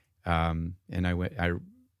 And I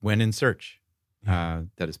went in search. That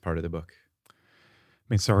is part of the book. I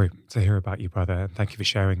mean, sorry to hear about you, brother. Thank you for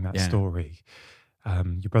sharing that story.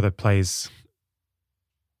 Your brother plays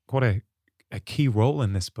quite a key role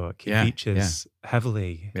in this book. He features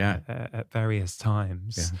heavily at various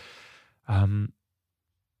times. Yeah.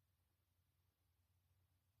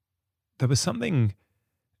 There was something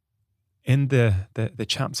in the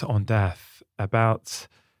chapter on death about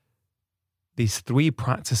these 3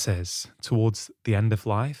 practices towards the end of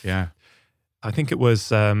life. Yeah. I think it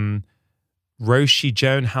was Roshi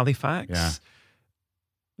Joan Halifax. Yeah.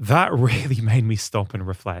 That really made me stop and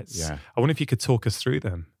reflect. Yeah. I wonder if you could talk us through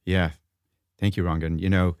them. Yeah. Thank you,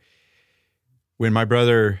 Rangan. When my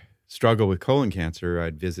brother struggled with colon cancer,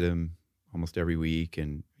 I'd visit him almost every week.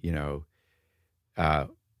 And,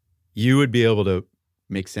 you would be able to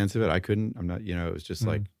make sense of it. I couldn't. I'm not, it was just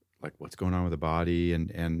like what's going on with the body.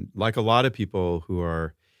 And like a lot of people who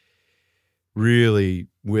are really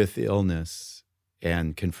with illness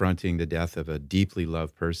and confronting the death of a deeply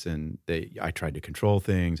loved person, I tried to control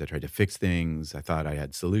things. I tried to fix things. I thought I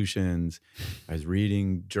had solutions. I was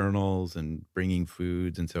reading journals and bringing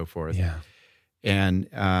foods and so forth. Yeah. And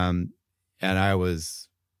I was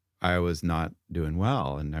not doing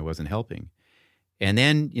well, and I wasn't helping. And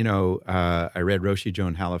then, I read Roshi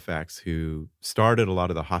Joan Halifax, who started a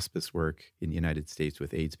lot of the hospice work in the United States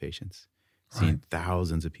with AIDS patients, seen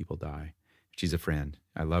thousands of people die. She's a friend.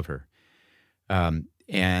 I love her.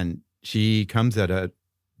 And she comes at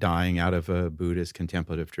dying out of a Buddhist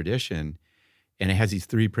contemplative tradition, and it has these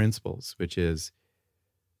 3 principles, which is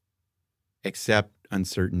accept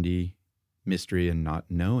uncertainty, mystery, and not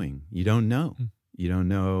knowing. You don't know. You don't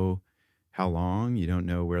know how long. You don't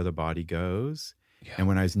know where the body goes. Yeah. And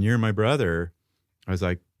when I was near my brother, I was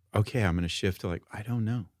like, okay, I'm going to shift to like, I don't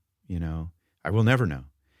know. I will never know.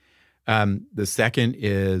 The second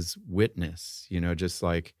is witness, just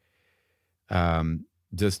like,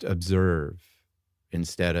 just observe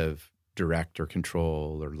instead of direct or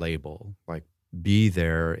control or label, like be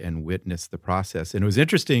there and witness the process. And it was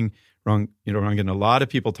interesting, Rangan, a lot of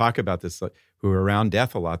people talk about this, like, who are around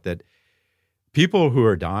death a lot, that people who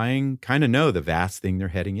are dying kind of know the vast thing they're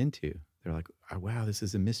heading into. They're like, oh, wow, this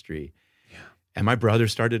is a mystery. Yeah. And my brother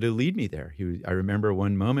started to lead me there. I remember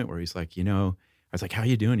one moment where he's like, I was like, how are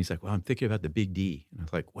you doing? He's like, well, I'm thinking about the big D. And I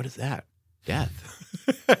was like, what is that? Death.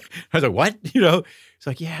 I was like, what? It's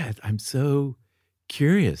like, yeah, I'm so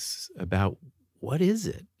curious about what is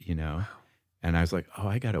it, Wow. And I was like, oh,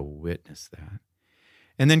 I got to witness that.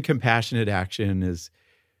 And then compassionate action is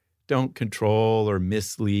don't control or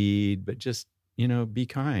mislead, but just, be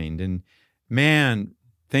kind. And man,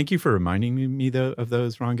 thank you for reminding me of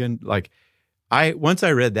those, Rangan. Like, once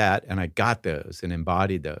I read that and I got those and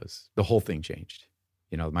embodied those, the whole thing changed.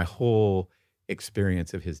 My whole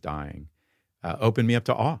experience of his dying opened me up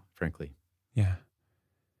to awe, frankly. Yeah.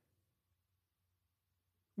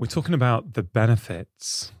 We're talking about the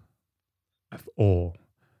benefits of awe,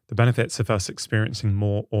 the benefits of us experiencing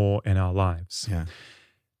more awe in our lives. Yeah.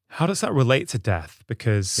 How does that relate to death?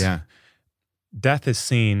 Because Yeah. death is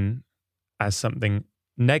seen as something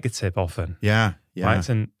negative often, Yeah. Yeah. right?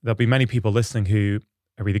 And there'll be many people listening who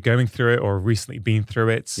are either going through it or recently been through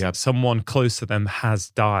it. Yep. Someone close to them has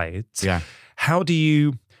died. Yeah. How do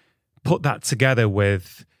you put that together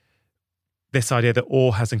with this idea that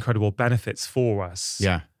awe has incredible benefits for us?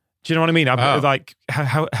 Yeah. Do you know what I mean? Oh. Like,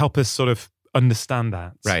 how help us sort of understand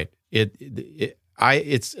that? Right.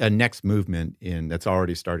 It's a next movement that's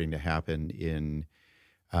already starting to happen in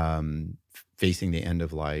facing the end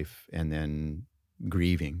of life and then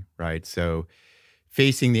grieving, right? So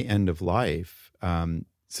facing the end of life.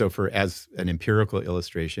 As an empirical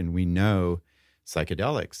illustration, we know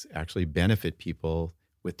psychedelics actually benefit people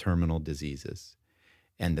with terminal diseases.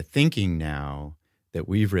 And the thinking now that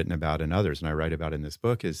we've written about and others, and I write about in this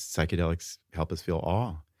book, is psychedelics help us feel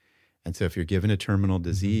awe. And so if you're given a terminal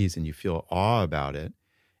disease and you feel awe about it,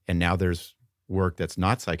 and now there's work that's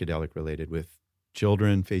not psychedelic related with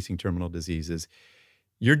children facing terminal diseases,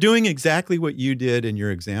 you're doing exactly what you did in your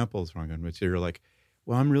examples, Rangan, which you're like,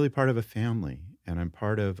 well, I'm really part of a family and I'm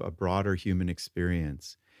part of a broader human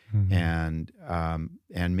experience. And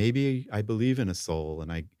maybe I believe in a soul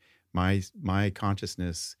and my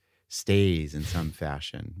consciousness stays in some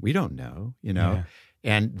fashion. We don't know, Yeah.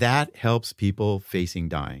 and that helps people facing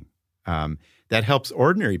dying. That helps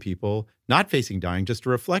ordinary people not facing dying just to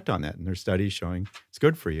reflect on that. And there's studies showing it's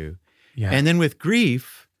good for you. Yeah. And then with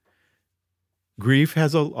grief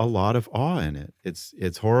has a lot of awe in it.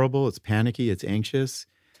 It's horrible, it's panicky, it's anxious,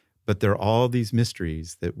 but there are all these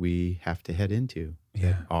mysteries that we have to head into.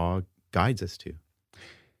 Yeah. That awe guides us to.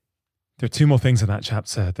 There are two more things in that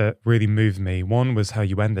chapter that really moved me. One was how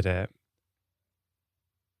you ended it.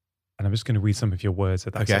 And I'm just going to read some of your words,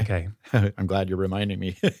 if that's okay. I'm glad you're reminding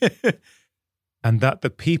me. And that the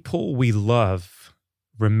people we love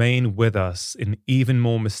remain with us in even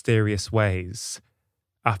more mysterious ways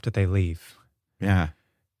after they leave. Yeah.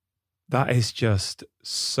 That is just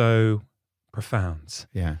so profound.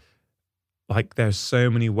 Yeah. Like, there's so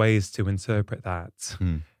many ways to interpret that.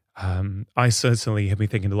 I certainly have been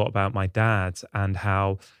thinking a lot about my dad and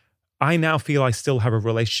how I now feel I still have a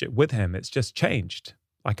relationship with him. It's just changed.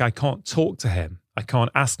 Like, I can't talk to him. I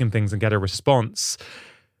can't ask him things and get a response.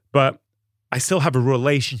 But I still have a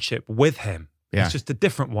relationship with him. Yeah. It's just a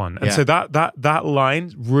different one. And so that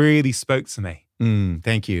line really spoke to me.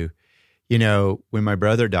 Thank you. When my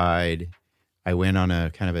brother died, I went on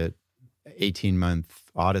a kind of a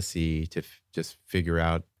 18-month odyssey to just figure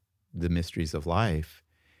out the mysteries of life.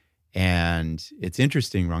 And it's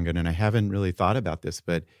interesting, Rangan, and I haven't really thought about this,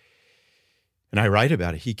 and I write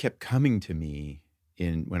about it. He kept coming to me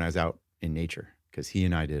when I was out in nature, because he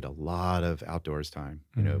and I did a lot of outdoors time,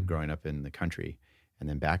 growing up in the country and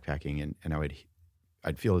then backpacking. And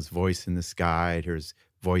I'd feel his voice in the sky, I'd hear his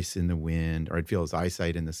voice in the wind, or I'd feel his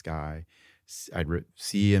eyesight in the sky. I'd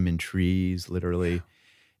see him in trees, literally. Yeah.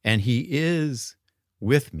 And he is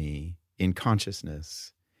with me in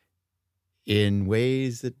consciousness in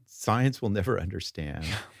ways that science will never understand.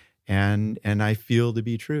 And I feel to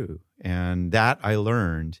be true. And that I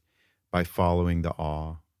learned by following the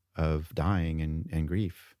awe of dying and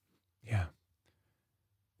grief. Yeah.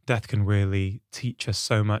 Death can really teach us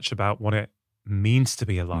so much about what it means to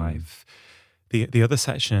be alive. The other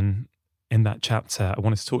section in that chapter I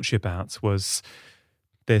wanted to talk to you about was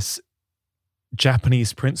this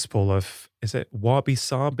Japanese principle of, is it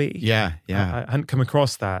wabi-sabi? Yeah. I hadn't come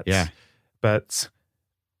across that. Yeah. But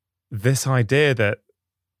this idea that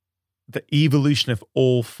the evolution of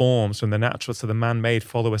all forms, from the natural to the man-made,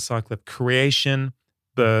 follow a cycle of creation,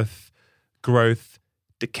 birth, growth,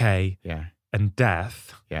 decay, and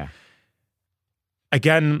death. Yeah.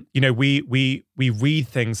 Again, we read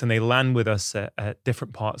things and they land with us at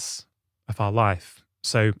different parts of our life.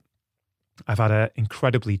 So I've had an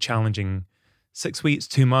incredibly challenging 6 weeks,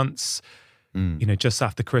 2 months. Just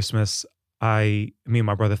after Christmas, me and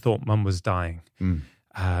my brother thought Mum was dying.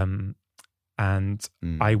 And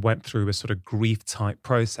I went through a sort of grief type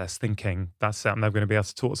process, thinking, that's it, I'm never going to be able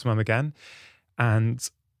to talk to Mum again. And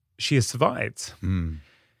she has survived.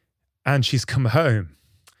 And she's come home.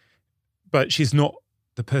 But she's not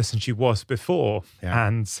the person she was before. Yeah.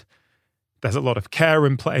 And there's a lot of care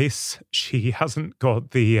in place. She hasn't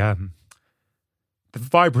got the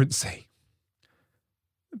vibrancy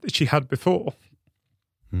that she had before.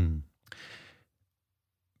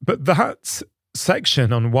 But that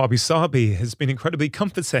section on wabi-sabi has been incredibly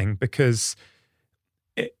comforting, because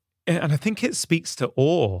and I think it speaks to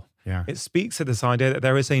awe. Yeah. It speaks to this idea that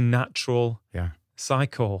there is a natural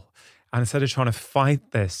cycle. And instead of trying to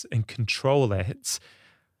fight this and control it,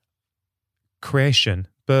 creation,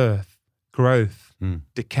 birth, growth,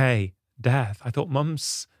 decay, death. I thought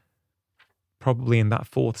Mum's probably in that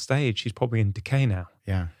fourth stage. She's probably in decay now.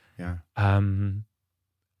 Yeah. And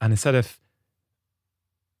instead of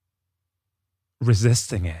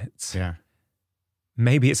resisting it,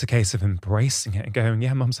 maybe it's a case of embracing it and going,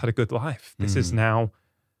 yeah, Mum's had a good life. This is now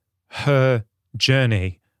her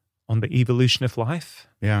journey on the evolution of life.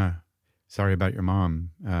 Yeah. Sorry about your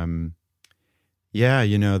mom.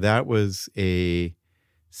 That was a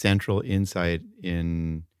central insight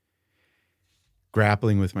in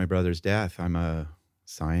grappling with my brother's death. I'm a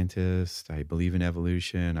scientist. I believe in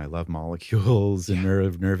evolution. I love molecules and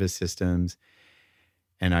nervous systems.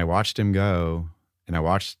 And I watched him go, and I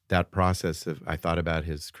watched that process I thought about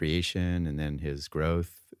his creation and then his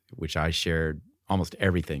growth, which I shared almost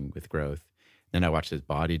everything with growth. Then I watched his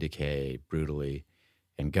body decay brutally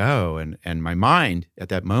and go. And my mind at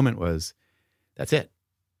that moment was, that's it.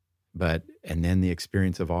 And then the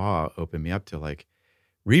experience of awe opened me up to like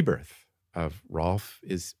rebirth of Rolf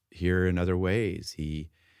is here in other ways.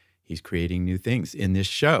 He's creating new things in this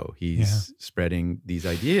show. He's spreading these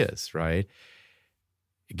ideas, right?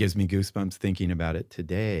 It gives me goosebumps thinking about it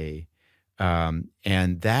today.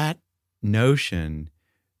 And that notion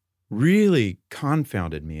really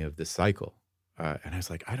confounded me of the cycle. And I was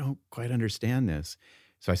like, I don't quite understand this.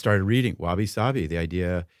 So I started reading Wabi Sabi, the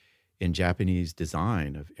idea in Japanese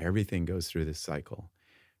design of everything goes through this cycle.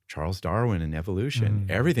 Charles Darwin and evolution,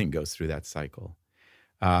 everything goes through that cycle.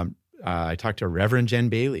 I talked to Reverend Jen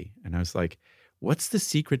Bailey, and I was like, what's the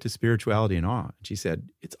secret to spirituality and awe? And she said,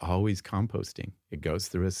 it's always composting. It goes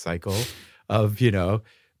through a cycle of,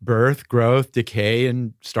 birth, growth, decay,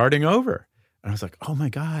 and starting over. And I was like, oh my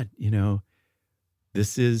God,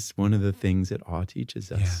 this is one of the things that awe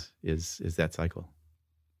teaches us is that cycle.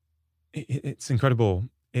 It's incredible.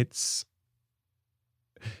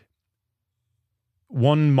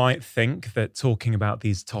 One might think that talking about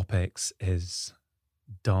these topics is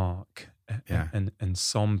dark and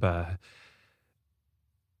somber.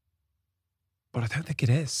 But I don't think it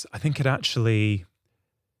is. I think it actually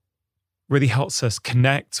really helps us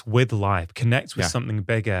connect with life, connect with something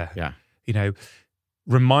bigger. Yeah.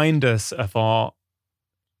 Remind us of our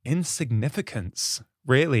insignificance,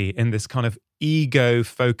 really, in this kind of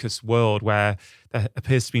ego-focused world where there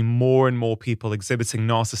appears to be more and more people exhibiting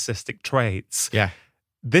narcissistic traits. Yeah.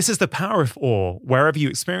 This is the power of awe, wherever you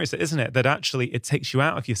experience it, isn't it? That actually it takes you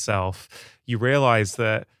out of yourself. You realize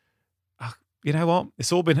that, you know what?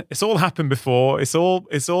 It's all happened before. It's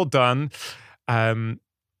all done.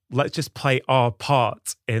 Let's just play our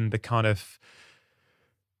part in the kind of,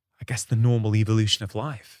 I guess, the normal evolution of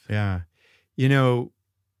life. Yeah.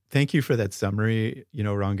 Thank you for that summary,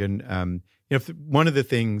 Rangan. One of the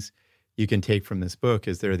things you can take from this book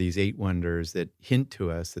is there are these 8 wonders that hint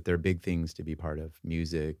to us that they're big things to be part of: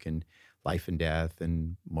 music and life and death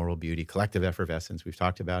and moral beauty, collective effervescence we've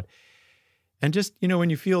talked about. And just, when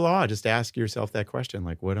you feel awe, just ask yourself that question,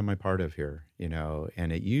 like, what am I part of here?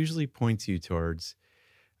 And it usually points you towards,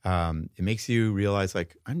 it makes you realize,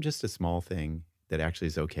 like, I'm just a small thing that actually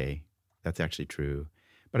is okay. That's actually true.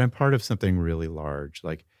 But I'm part of something really large,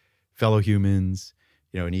 like fellow humans,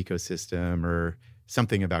 an ecosystem or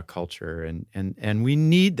something about culture. And we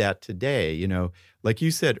need that today. Like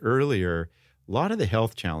you said earlier, a lot of the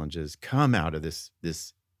health challenges come out of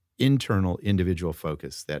this internal individual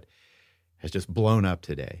focus that has just blown up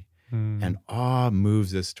today. And awe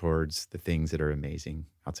moves us towards the things that are amazing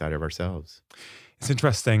outside of ourselves. It's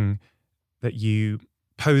interesting that you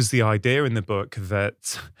pose the idea in the book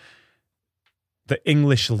that the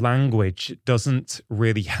English language doesn't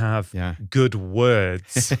really have good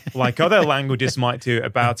words like other languages might do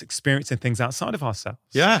about experiencing things outside of ourselves.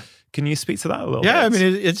 Yeah. Can you speak to that a little bit? Yeah, I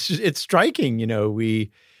mean, it's striking.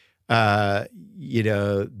 There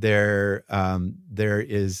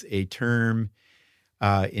is a term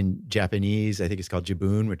in Japanese, I think it's called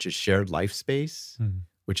jibun, which is shared life space,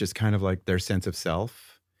 which is kind of like their sense of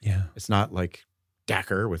self. Yeah. It's not like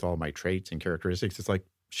Dacker with all my traits and characteristics. It's like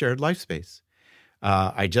shared life space.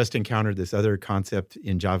 I just encountered this other concept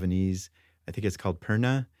in Javanese. I think it's called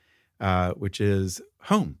perna, which is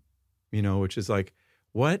home, which is like,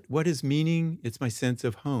 what is meaning? It's my sense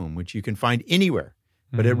of home, which you can find anywhere.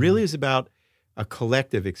 But it really is about a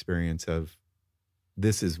collective experience of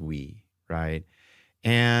this is we, right?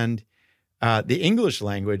 And the English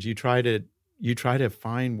language, you try to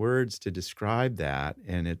find words to describe that,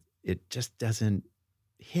 and it just doesn't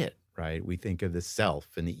hit, right? We think of the self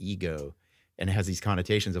and the ego, and it has these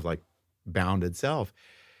connotations of like bounded self.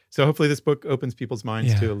 So hopefully this book opens people's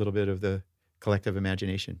minds to a little bit of the collective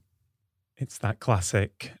imagination. It's that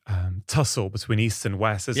classic tussle between East and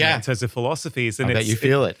West, isn't Yeah. it, in terms of philosophies? And I bet you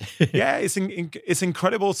feel it. Yeah, it's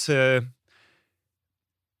incredible to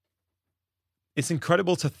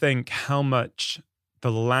think how much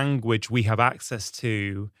the language we have access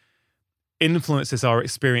to influences our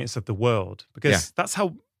experience of the world, because that's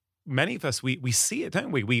how many of us we see it,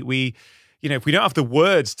 don't we? We if we don't have the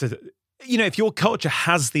words to, if your culture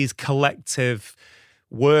has these collective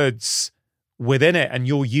words within it and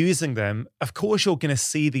you're using them, of course you're going to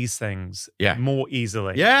see these things more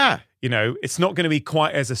easily. Yeah. It's not going to be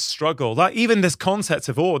quite as a struggle. Like even this concept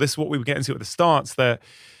of awe, this is what we were getting to at the start, that,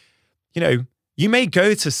 you may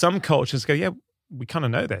go to some cultures and go, yeah, we kind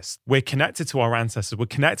of know this. We're connected to our ancestors. We're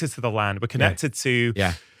connected to the land. We're connected to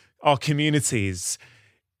our communities.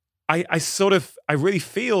 I really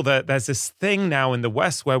feel that there's this thing now in the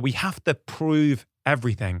West where we have to prove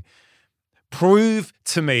everything. Prove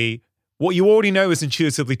to me what you already know is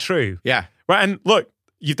intuitively true. Yeah. Right. And look,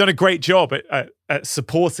 you've done a great job at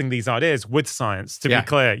supporting these ideas with science, to be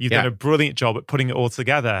clear. You've done a brilliant job at putting it all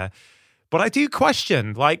together. But I do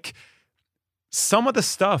question, some of the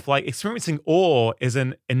stuff, like experiencing awe is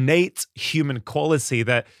an innate human quality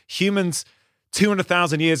that humans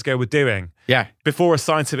 200,000 years ago were doing. Yeah. Before a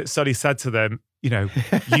scientific study said to them, you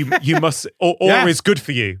must, awe is good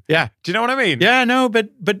for you. Yeah. Do you know what I mean? Yeah, no,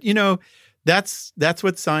 but that's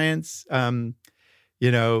what science, as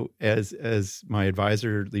my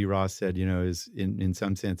advisor Lee Ross said, is in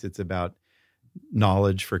some sense it's about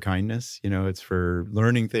knowledge for kindness. It's for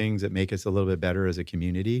learning things that make us a little bit better as a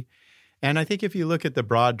community. And I think if you look at the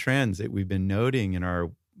broad trends that we've been noting in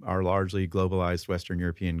our largely globalized Western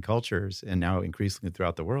European cultures, and now increasingly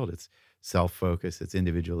throughout the world, it's self-focused, it's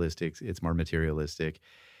individualistic, it's more materialistic,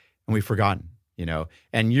 and we've forgotten,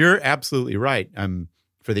 And you're absolutely right.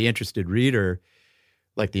 For the interested reader,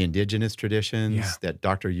 like the indigenous traditions that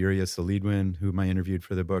Dr. Yuria Solidwin, whom I interviewed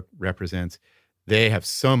for the book, represents, they have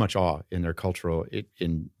so much awe in their cultural,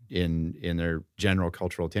 in their general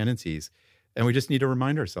cultural tendencies. And we just need to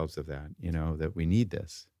remind ourselves of that, that we need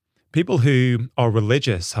this. People who are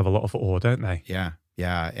religious have a lot of awe, don't they? Yeah,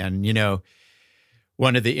 yeah. And,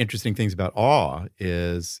 one of the interesting things about awe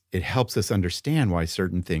is it helps us understand why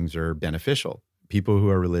certain things are beneficial. People who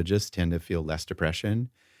are religious tend to feel less depression,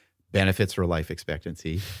 benefits for life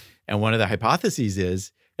expectancy. And one of the hypotheses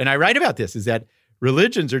is, and I write about this, is that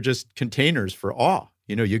religions are just containers for awe.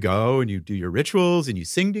 You go and you do your rituals and you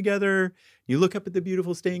sing together. You look up at the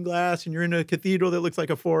beautiful stained glass and you're in a cathedral that looks like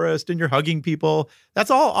a forest and you're hugging people.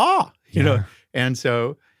 That's all awe, you know? And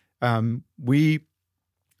so when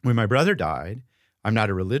my brother died, I'm not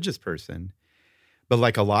a religious person, but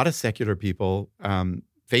like a lot of secular people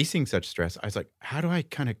facing such stress, I was like, how do I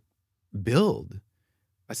kind of build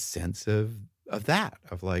a sense of that,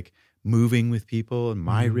 of like moving with people and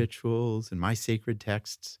my rituals and my sacred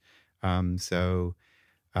texts?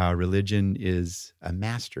 Religion is a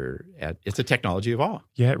master it's a technology of awe.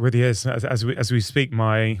 Yeah, it really is. As we speak,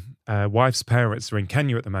 my wife's parents are in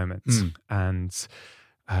Kenya at the moment, and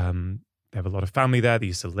they have a lot of family there. They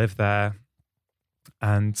used to live there,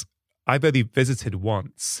 and I've only visited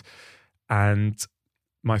once. And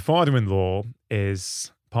my father-in-law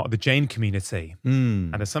is part of the Jain community,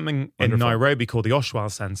 and there's something in Nairobi called the Oshawa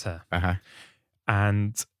Center,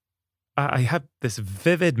 and I have this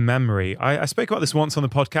vivid memory. I spoke about this once on the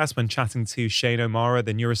podcast when chatting to Shane O'Mara,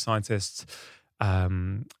 the neuroscientist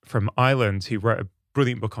from Ireland, who wrote a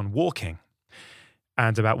brilliant book on walking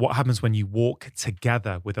and about what happens when you walk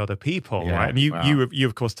together with other people, right? And you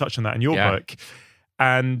of course touched on that in your book.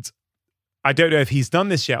 And I don't know if he's done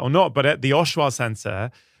this yet or not, but at the Oshawa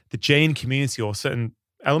Center, the Jain community or certain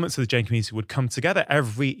elements of the Jain community would come together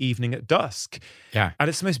every evening at dusk. Yeah. And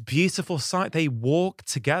it's the most beautiful sight. They walk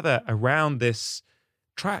together around this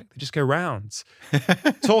track. They just go around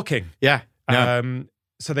talking.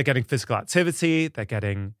 So they're getting physical activity, they're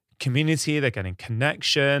getting community, they're getting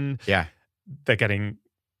connection. Yeah. They're getting,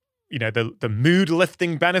 the mood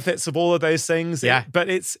lifting benefits of all of those things. Yeah. But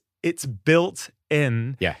it's built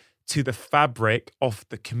in to the fabric of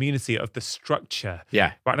the community, of the structure.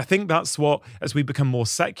 Yeah. Right. And I think that's what, as we become more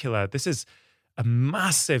secular, this is a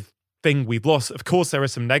massive thing we've lost. Of course, there are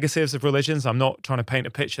some negatives of religions. I'm not trying to paint a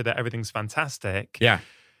picture that everything's fantastic. Yeah.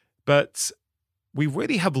 But we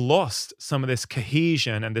really have lost some of this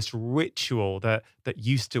cohesion and this ritual that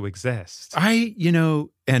used to exist.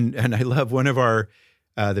 And I love one of our,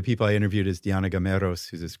 the people I interviewed is Diana Gameros,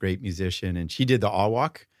 who's this great musician, and she did the Awe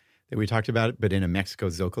Walk that we talked about, but in a Mexico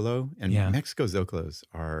Zocalo. And Mexico Zocalos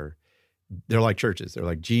they're like churches. They're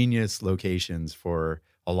like genius locations for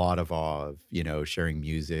a lot of awe of, sharing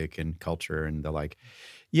music and culture and the like.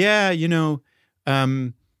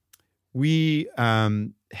 we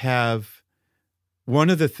have one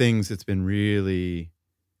of the things that's been really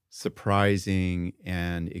surprising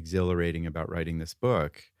and exhilarating about writing this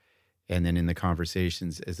book, and then in the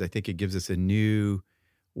conversations, is I think it gives us a new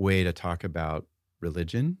way to talk about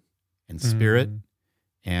religion and spirit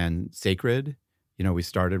and sacred. You know, we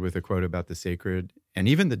started with a quote about the sacred and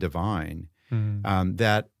even the divine.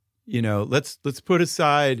 That, you know, let's put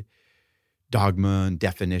aside dogma and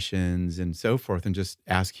definitions and so forth, and just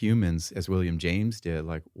ask humans, as William James did,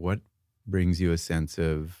 like, what brings you a sense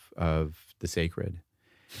of the sacred?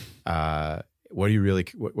 What do you really?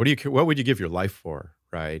 What would you give your life for?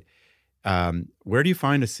 Right? Where do you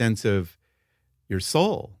find a sense of your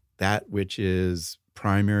soul, that which is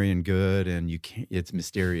primary and good, and you can't? It's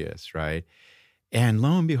mysterious, right? And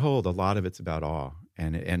lo and behold, a lot of it's about awe,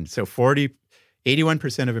 and so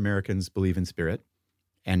 81% of Americans believe in spirit.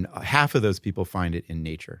 And half of those people find it in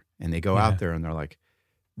nature. And they go out there and they're like,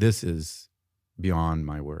 this is beyond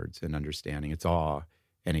my words and understanding. It's awe,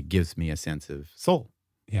 and it gives me a sense of soul.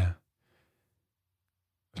 Yeah.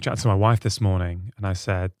 I chatted to my wife this morning and I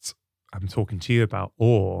said, I'm talking to you about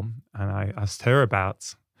awe. And I asked her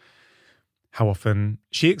about how often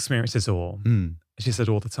she experiences awe. She said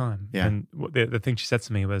all the time. Yeah. And the thing she said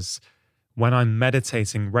to me was, when I'm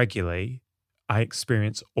meditating regularly, I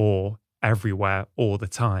experience awe everywhere all the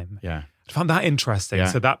time. Yeah. I found that interesting. Yeah.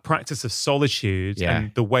 So that practice of solitude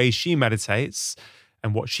and the way she meditates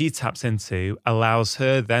and what she taps into allows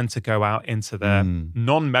her then to go out into the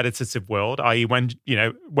non-meditative world, i.e. when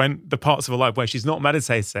the parts of her life where she's not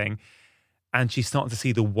meditating, and she's starting to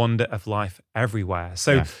see the wonder of life everywhere.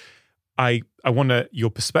 So I wonder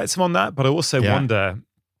your perspective on that, but I also wonder,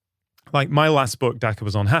 like my last book, Daka,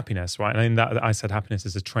 was on happiness, right? And in that I said happiness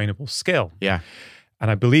is a trainable skill. Yeah. And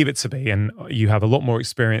I believe it to be, and you have a lot more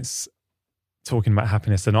experience talking about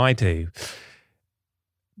happiness than I do.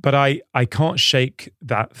 But I can't shake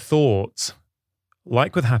that thought,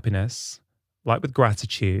 like with happiness, like with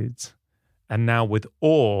gratitude, and now with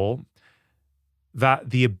awe, that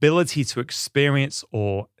the ability to experience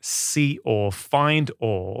or see or find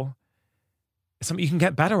awe is something you can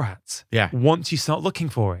get better at. Yeah. Once you start looking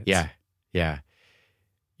for it. Yeah. Yeah.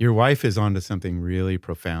 Your wife is onto something really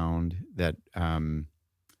profound that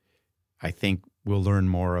I think we'll learn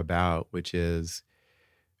more about, which is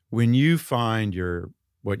when you find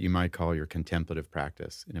what you might call your contemplative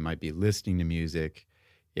practice, and it might be listening to music,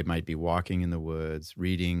 it might be walking in the woods,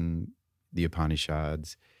 reading the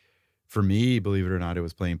Upanishads. For me, believe it or not, it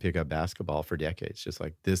was playing pickup basketball for decades. Just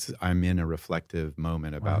like this, I'm in a reflective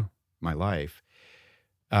moment about my life.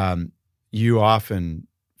 You often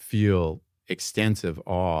feel extensive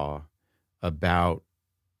awe about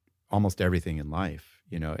almost everything in life,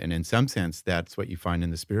 you know, and in some sense, that's what you find in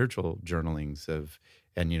the spiritual journalings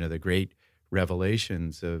and the great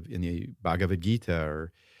revelations in the Bhagavad Gita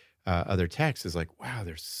or other texts is like, wow,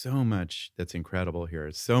 there's so much that's incredible here.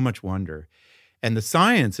 It's so much wonder. And the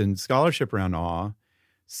science and scholarship around awe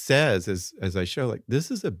says, as I show, like, this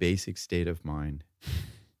is a basic state of mind.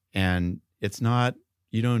 And it's not,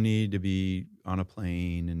 you don't need to be on a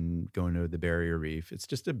plane and going to the Barrier Reef. It's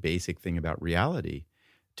just a basic thing about reality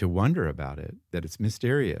to wonder about it, that it's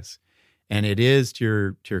mysterious. And it is,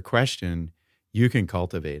 to your question, you can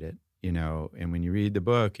cultivate it, you know. And when you read the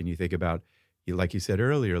book and you think about, like you said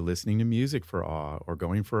earlier, listening to music for awe, or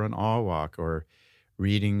going for an awe walk, or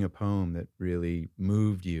reading a poem that really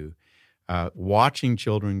moved you, watching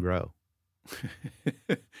children grow.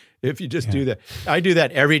 If you just do that. I do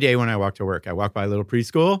that every day when I walk to work. I walk by a little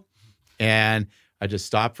preschool and I just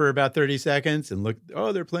stop for about 30 seconds and look,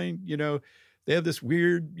 they're playing, they have this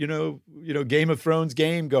weird, Game of Thrones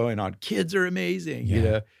game going on. Kids are amazing.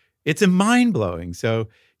 It's a mind-blowing. So,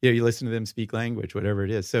 you listen to them speak language, whatever it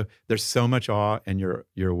is. So there's so much awe, and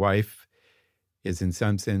your wife is in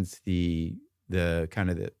some sense the kind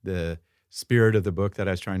of the spirit of the book that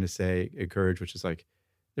I was trying to say, encourage, which is like,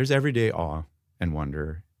 there's everyday awe and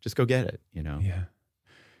wonder. Just go get it, Yeah.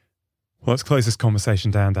 Well, let's close this conversation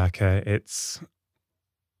down, Daka. It's,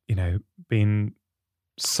 been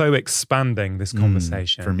so expanding, this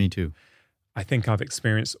conversation. For me too. I think I've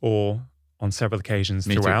experienced awe on several occasions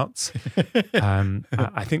throughout.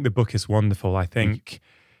 I think the book is wonderful. I think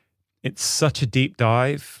it's such a deep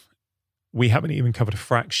dive. We haven't even covered a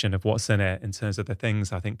fraction of what's in it in terms of the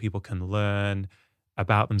things I think people can learn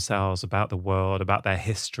about themselves, about the world, about their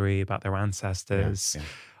history, about their ancestors.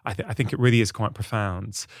 I think it really is quite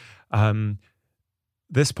profound.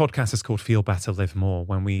 This podcast is called Feel Better, Live More.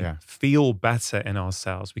 When we feel better in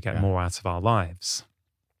ourselves, we get more out of our lives.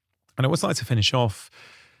 And I always like to finish off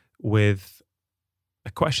with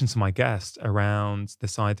a question to my guest around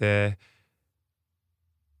this idea.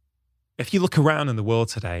 if you look around in the world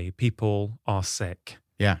today, people are sick.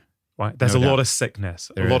 Yeah. Right? There's No a lot doubt. of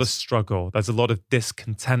sickness, There a lot of is. struggle. There's a lot of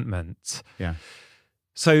discontentment. Yeah.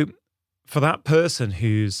 So for that person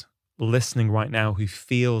who's listening right now who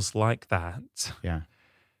feels like that, Yeah.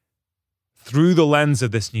 through the lens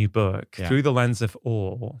of this new book, Yeah. through the lens of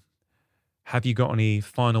awe, have you got any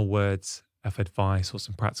final words of advice or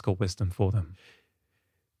some practical wisdom for them?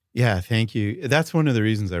 Yeah, thank you. That's one of the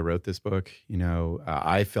reasons I wrote this book.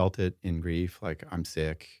 I felt it in grief, like I'm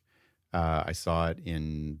sick. I saw it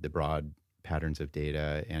in the broad patterns of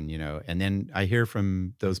data, and then I hear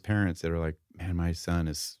from those parents that are like, "Man, my son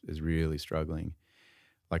is really struggling,"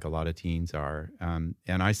 like a lot of teens are. And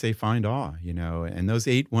I say, find awe, and those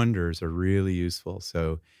 8 wonders are really useful.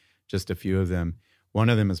 So, just a few of them. One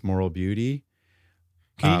of them is moral beauty.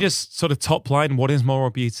 Can you just sort of top line, what is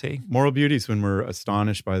moral beauty? Moral beauty is when we're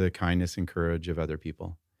astonished by the kindness and courage of other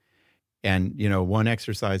people. And, one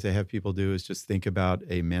exercise I have people do is just think about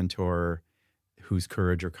a mentor whose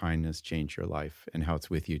courage or kindness changed your life and how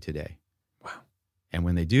it's with you today. Wow. And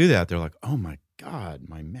when they do that, they're like, oh my God,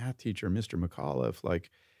 my math teacher, Mr. McAuliffe,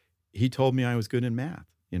 like he told me I was good in math,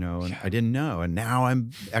 and I didn't know. And now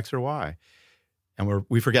I'm X or Y. And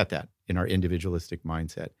we forget that in our individualistic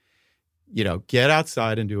mindset. Get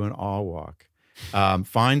outside and do an awe walk.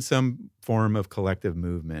 Find some form of collective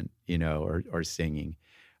movement, or singing.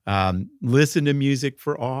 Listen to music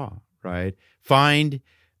for awe, right? Find,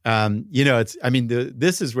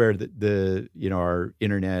 this is where the our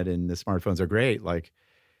internet and the smartphones are great. Like,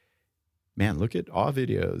 man, look at awe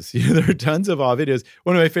videos. There are tons of awe videos.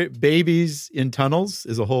 One of my favorite, Babies in Tunnels,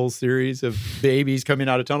 is a whole series of babies coming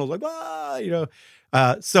out of tunnels, like,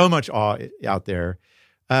 so much awe out there.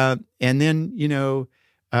 And then,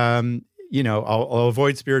 I'll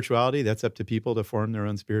avoid spirituality. That's up to people to form their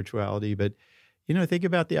own spirituality. But, think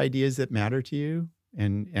about the ideas that matter to you.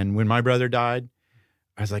 And when my brother died,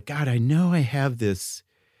 I was like, God, I know I have this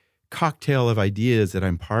cocktail of ideas that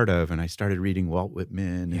I'm part of. And I started reading Walt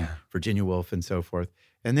Whitman and Virginia Woolf and so forth.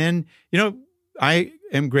 And then, I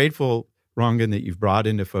am grateful, Rangan, that you've brought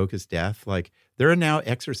into focus death. Like, there are now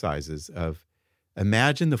exercises of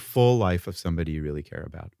imagine the full life of somebody you really care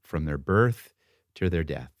about, from their birth to their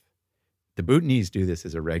death. The Bhutanese do this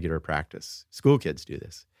as a regular practice. School kids do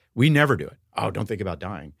this. We never do it. Oh, don't think about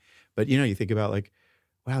dying. But, you think about like,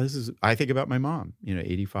 wow, I think about my mom,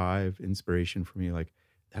 85, inspiration for me. Like,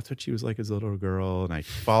 that's what she was like as a little girl. And I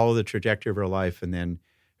follow the trajectory of her life and then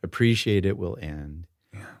appreciate it will end.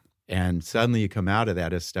 Yeah. And suddenly you come out of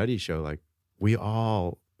that, as studies show, like, we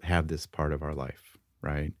all have this part of our life,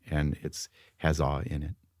 right? And has awe in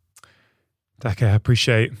it. Daka, I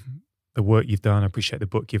appreciate the work you've done. I appreciate the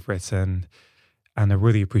book you've written. And I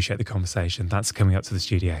really appreciate the conversation. Thanks for coming up to the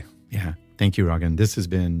studio. Yeah. Thank you, Rangan. This has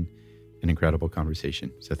been an incredible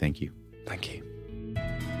conversation. So thank you. Thank you.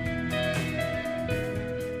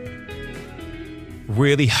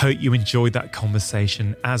 Really hope you enjoyed that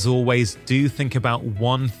conversation. As always, do think about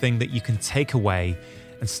one thing that you can take away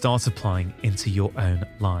and start applying into your own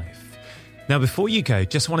life. Now, before you go,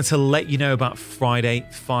 just wanted to let you know about Friday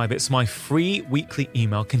 5. It's my free weekly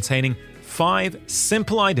email containing 5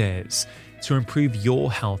 simple ideas to improve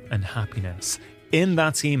your health and happiness. In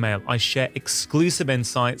that email, I share exclusive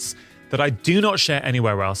insights that I do not share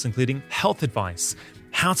anywhere else, including health advice,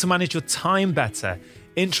 how to manage your time better,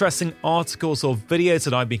 interesting articles or videos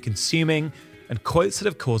that I've been consuming, and quotes that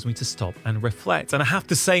have caused me to stop and reflect. And I have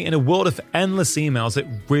to say, in a world of endless emails, it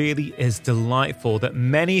really is delightful that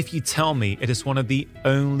many of you tell me it is one of the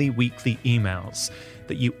only weekly emails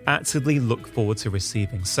that you actively look forward to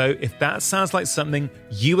receiving. So if that sounds like something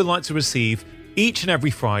you would like to receive each and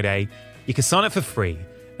every Friday, you can sign up for free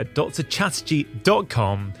at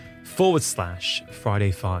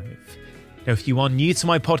drchatterjee.com/Friday5. Now, if you are new to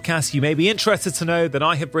my podcast, you may be interested to know that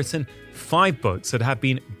I have written 5 books that have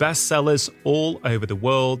been bestsellers all over the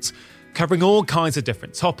world, covering all kinds of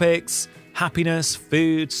different topics: happiness,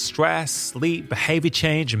 food, stress, sleep, behavior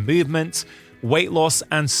change and movement, weight loss,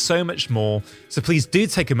 and so much more. So please do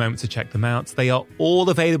take a moment to check them out. They are all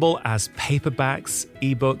available as paperbacks,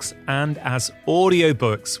 ebooks, and as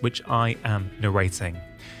audiobooks, which I am narrating.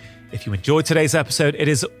 If you enjoyed today's episode, it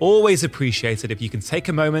is always appreciated if you can take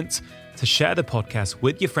a moment to share the podcast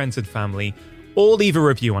with your friends and family, or leave a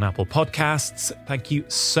review on Apple Podcasts. Thank you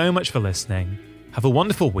so much for listening. Have a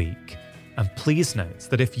wonderful week. And please note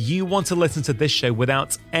that if you want to listen to this show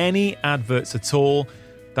without any adverts at all,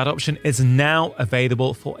 that option is now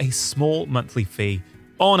available for a small monthly fee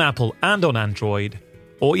on Apple and on Android.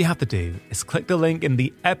 All you have to do is click the link in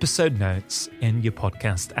the episode notes in your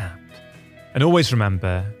podcast app. And always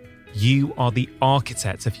remember, you are the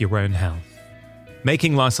architect of your own health.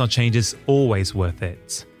 Making lifestyle change is always worth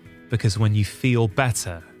it, because when you feel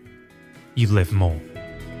better, you live more.